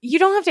 you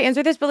don't have to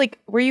answer this, but like,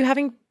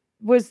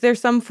 was there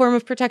some form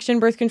of protection,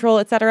 birth control,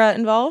 etc.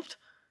 involved?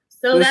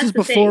 So this that's is the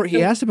before thing.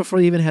 he asked it before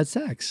he even had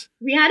sex.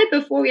 We had it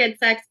before we had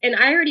sex, and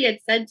I already had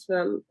said to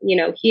him,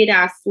 he had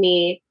asked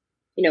me,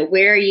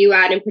 where are you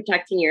at in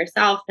protecting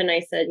yourself? And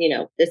I said,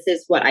 this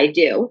is what I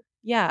do.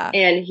 Yeah.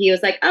 And he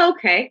was like, oh,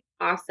 okay,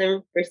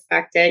 awesome,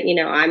 respect it.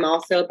 I'm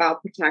also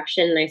about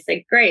protection. And I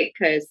said, great,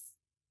 because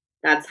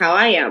that's how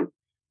I am.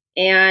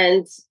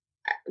 And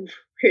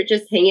we're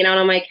just hanging out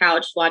on my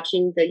couch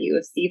watching the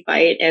UFC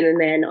fight, and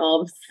then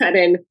all of a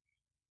sudden,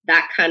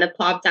 that kind of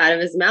popped out of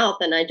his mouth,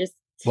 and I just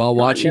while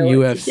watching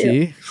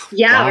UFC.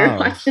 Yeah, wow. We're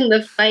watching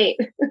the fight.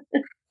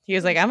 He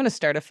was like, "I'm going to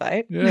start a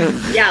fight."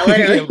 Yeah,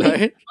 literally. Yeah,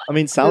 right? I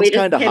mean, sounds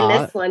kind of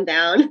hot. This one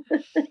down.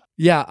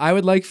 Yeah, I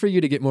would like for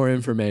you to get more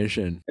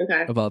information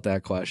about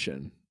that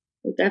question.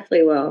 I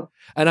definitely will.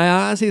 And I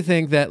honestly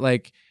think that,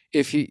 like,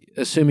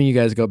 assuming you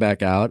guys go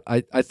back out,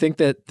 I think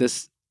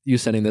that you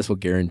sending this will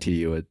guarantee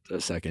you a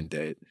second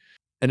date.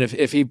 And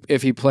if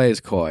he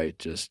plays coy,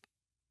 just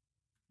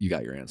you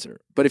got your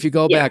answer. But if you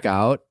go back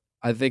out,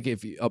 I think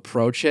if you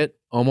approach it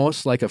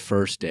almost like a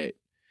first date,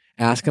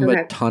 ask him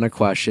a ton of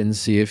questions,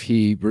 see if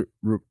he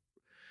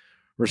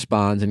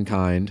responds in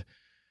kind.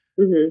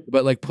 Mm-hmm.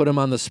 But like put him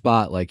on the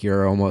spot, like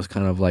you're almost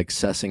kind of like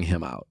sussing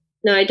him out.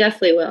 No, I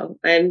definitely will.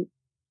 I'm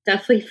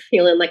definitely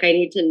feeling like I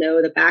need to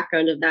know the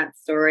background of that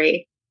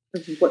story.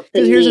 Because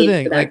here's the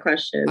thing, like,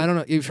 question. I don't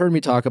know. You've heard me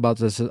talk about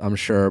this, I'm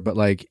sure, but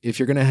like, if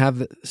you're gonna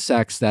have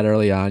sex that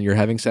early on, you're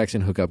having sex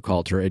in hookup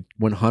culture. It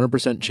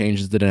 100%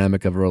 changes the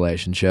dynamic of a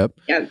relationship.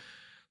 Yeah.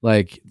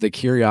 Like the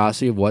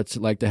curiosity of what's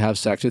it like to have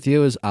sex with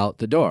you is out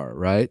the door,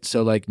 right?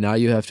 So like now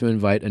you have to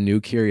invite a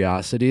new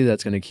curiosity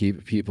that's gonna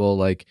keep people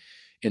like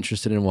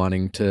interested in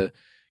wanting to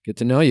get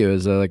to know you.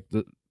 Is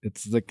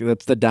that's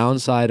the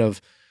downside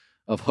of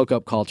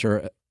hookup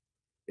culture,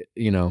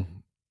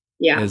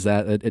 Yeah. is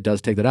that it does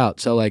take that out.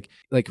 So like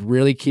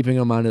really keeping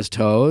him on his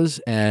toes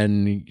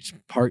and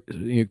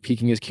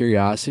piquing his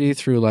curiosity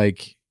through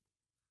like,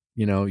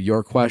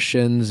 your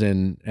questions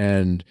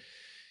and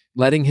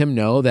letting him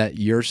know that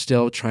you're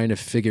still trying to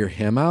figure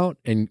him out.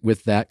 And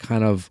with that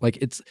kind of like,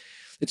 it's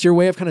your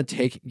way of kind of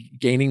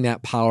gaining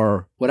that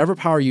power, whatever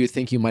power you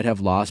think you might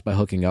have lost by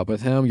hooking up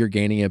with him, you're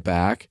gaining it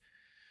back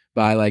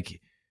by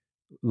like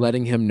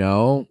letting him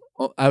know.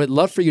 I would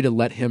love for you to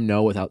let him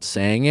know without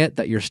saying it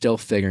that you're still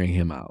figuring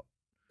him out.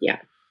 Yeah.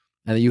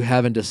 And you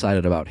haven't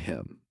decided about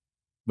him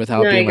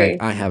without being like,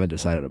 I haven't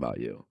decided about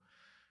you.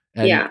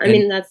 And, I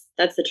mean, that's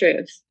the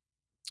truth.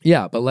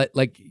 Yeah. But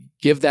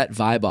give that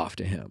vibe off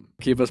to him.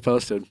 Keep us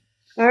posted.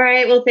 All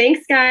right. Well,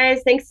 thanks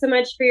guys. Thanks so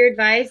much for your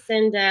advice,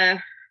 and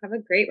have a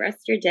great rest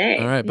of your day.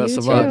 All right. Best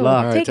of too. luck. Good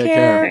luck. All right, Take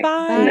care.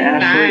 Bye.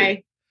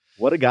 Bye.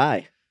 What a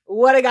guy.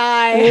 What a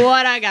guy.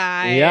 What a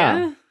guy.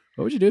 Yeah.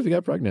 What would you do if you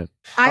got pregnant?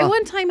 I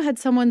one time had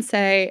someone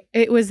say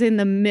it was in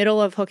the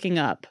middle of hooking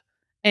up,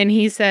 and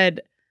he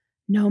said,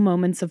 "No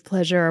moments of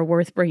pleasure are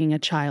worth bringing a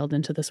child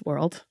into this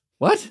world."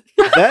 What?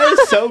 That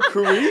is so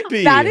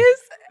creepy. That is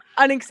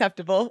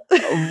unacceptable.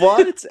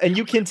 What? And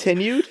you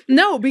continued?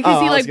 No, because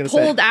Oh, he I was like gonna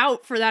pulled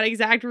out for that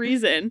exact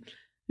reason.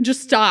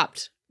 Just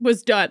stopped.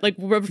 Was done. Like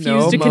refused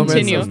No to moments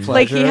continue. of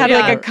Like he had Yeah.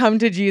 like a come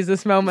to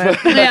Jesus moment.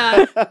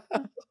 Yeah.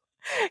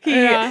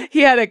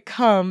 He had a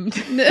come.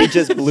 He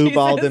just blue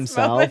balled Jesus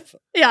moment. himself.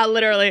 Yeah,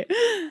 literally.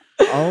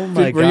 Oh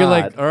my Were God. you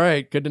like, all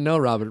right, good to know,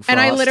 Robert Frost. And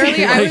I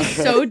literally, I Like- was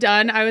so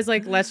done. I was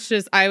like,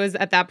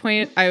 at that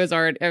point, I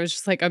was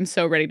just like, I'm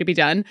so ready to be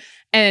done.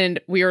 And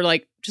we were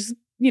like, just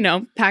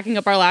packing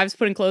up our lives,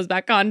 putting clothes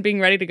back on, being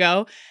ready to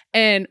go.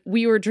 And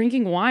we were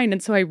drinking wine.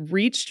 And so I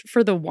reached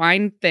for the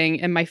wine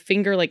thing and my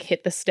finger like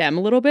hit the stem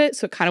a little bit.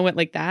 So it kind of went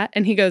like that.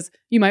 And he goes,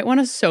 "You might want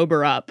to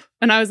sober up."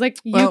 And I was like,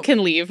 "You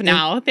can leave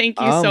now. Thank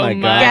you so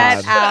much."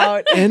 Get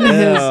out.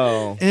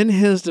 In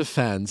his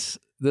defense,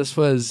 this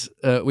was,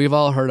 we've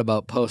all heard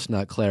about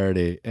post-nut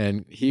clarity.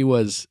 And he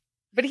was.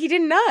 But he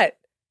did nut.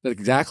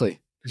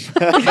 Exactly.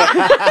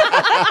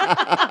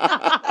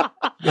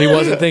 He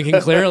wasn't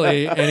thinking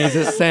clearly, and he's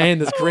just saying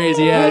this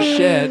crazy ass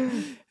shit.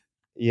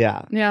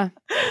 Yeah. Yeah.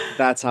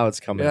 That's how it's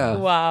coming Yeah. out.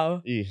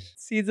 Wow. Eesh.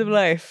 Seeds of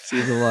life.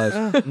 Seeds of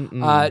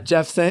life.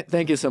 Jeff,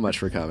 thank you so much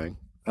for coming.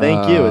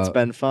 Thank you. It's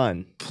been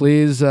fun.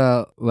 Please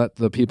let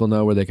the people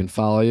know where they can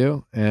follow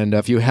you. And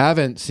if you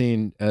haven't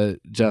seen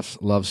Jeff's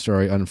love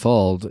story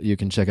unfold, you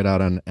can check it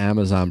out on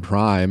Amazon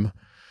Prime,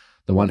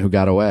 The One Who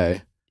Got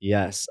Away.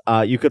 Yes.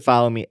 You could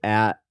follow me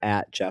at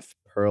Jeff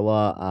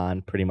Perla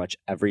on pretty much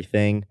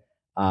everything.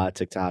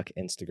 TikTok,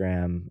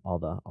 Instagram, all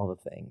the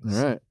things.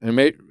 All right.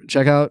 And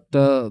check out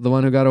The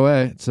One Who Got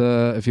Away. It's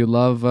if you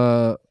love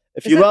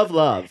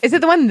love. Is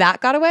it the one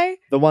that got away?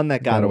 The one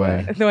that got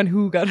away. The one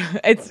who got away.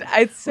 It's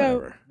so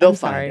Whatever. They'll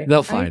find it.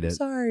 They'll find it.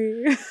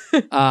 Sorry.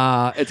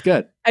 It's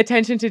good.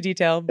 Attention to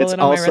detail. It's Bullet on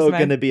my also resume.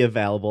 going to be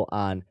available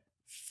on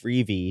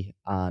Freevee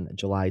on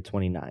July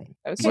 29th. Okay. So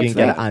you What's can get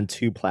that? it on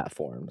 2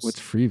 platforms. What's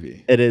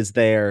Freevee? It is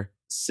their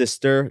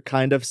sister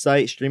kind of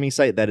streaming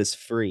site that is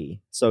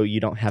free. So you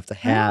don't have to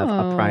have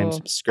a Prime Oh.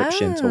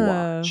 subscription to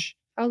watch.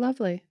 Oh,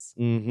 lovely.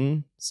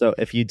 So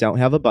if you don't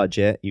have a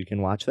budget, you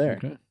can watch there.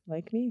 Okay.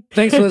 Like me.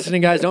 Thanks for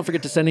listening, guys. Don't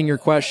forget to send in your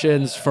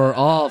questions for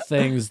all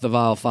things The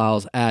Viall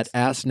Files at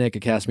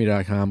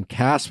asknick@castme.com,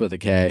 cast with a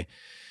K.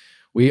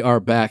 We are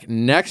back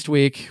next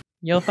week.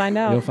 You'll find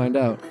out. You'll find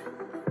out.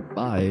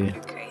 Bye.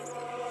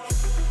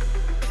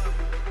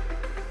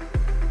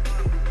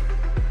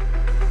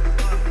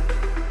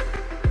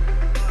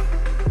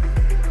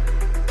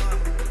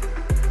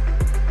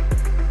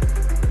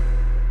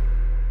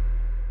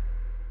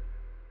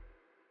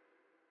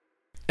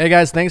 Hey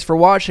guys, thanks for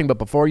watching, but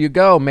before you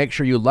go, make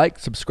sure you like,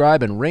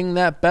 subscribe, and ring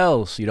that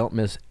bell so you don't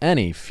miss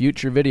any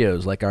future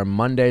videos like our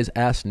Mondays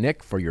Ask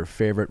Nick for your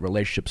favorite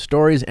relationship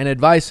stories and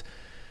advice,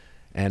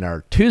 and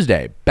our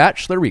Tuesday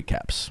Bachelor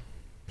recaps.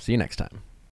 See you next time.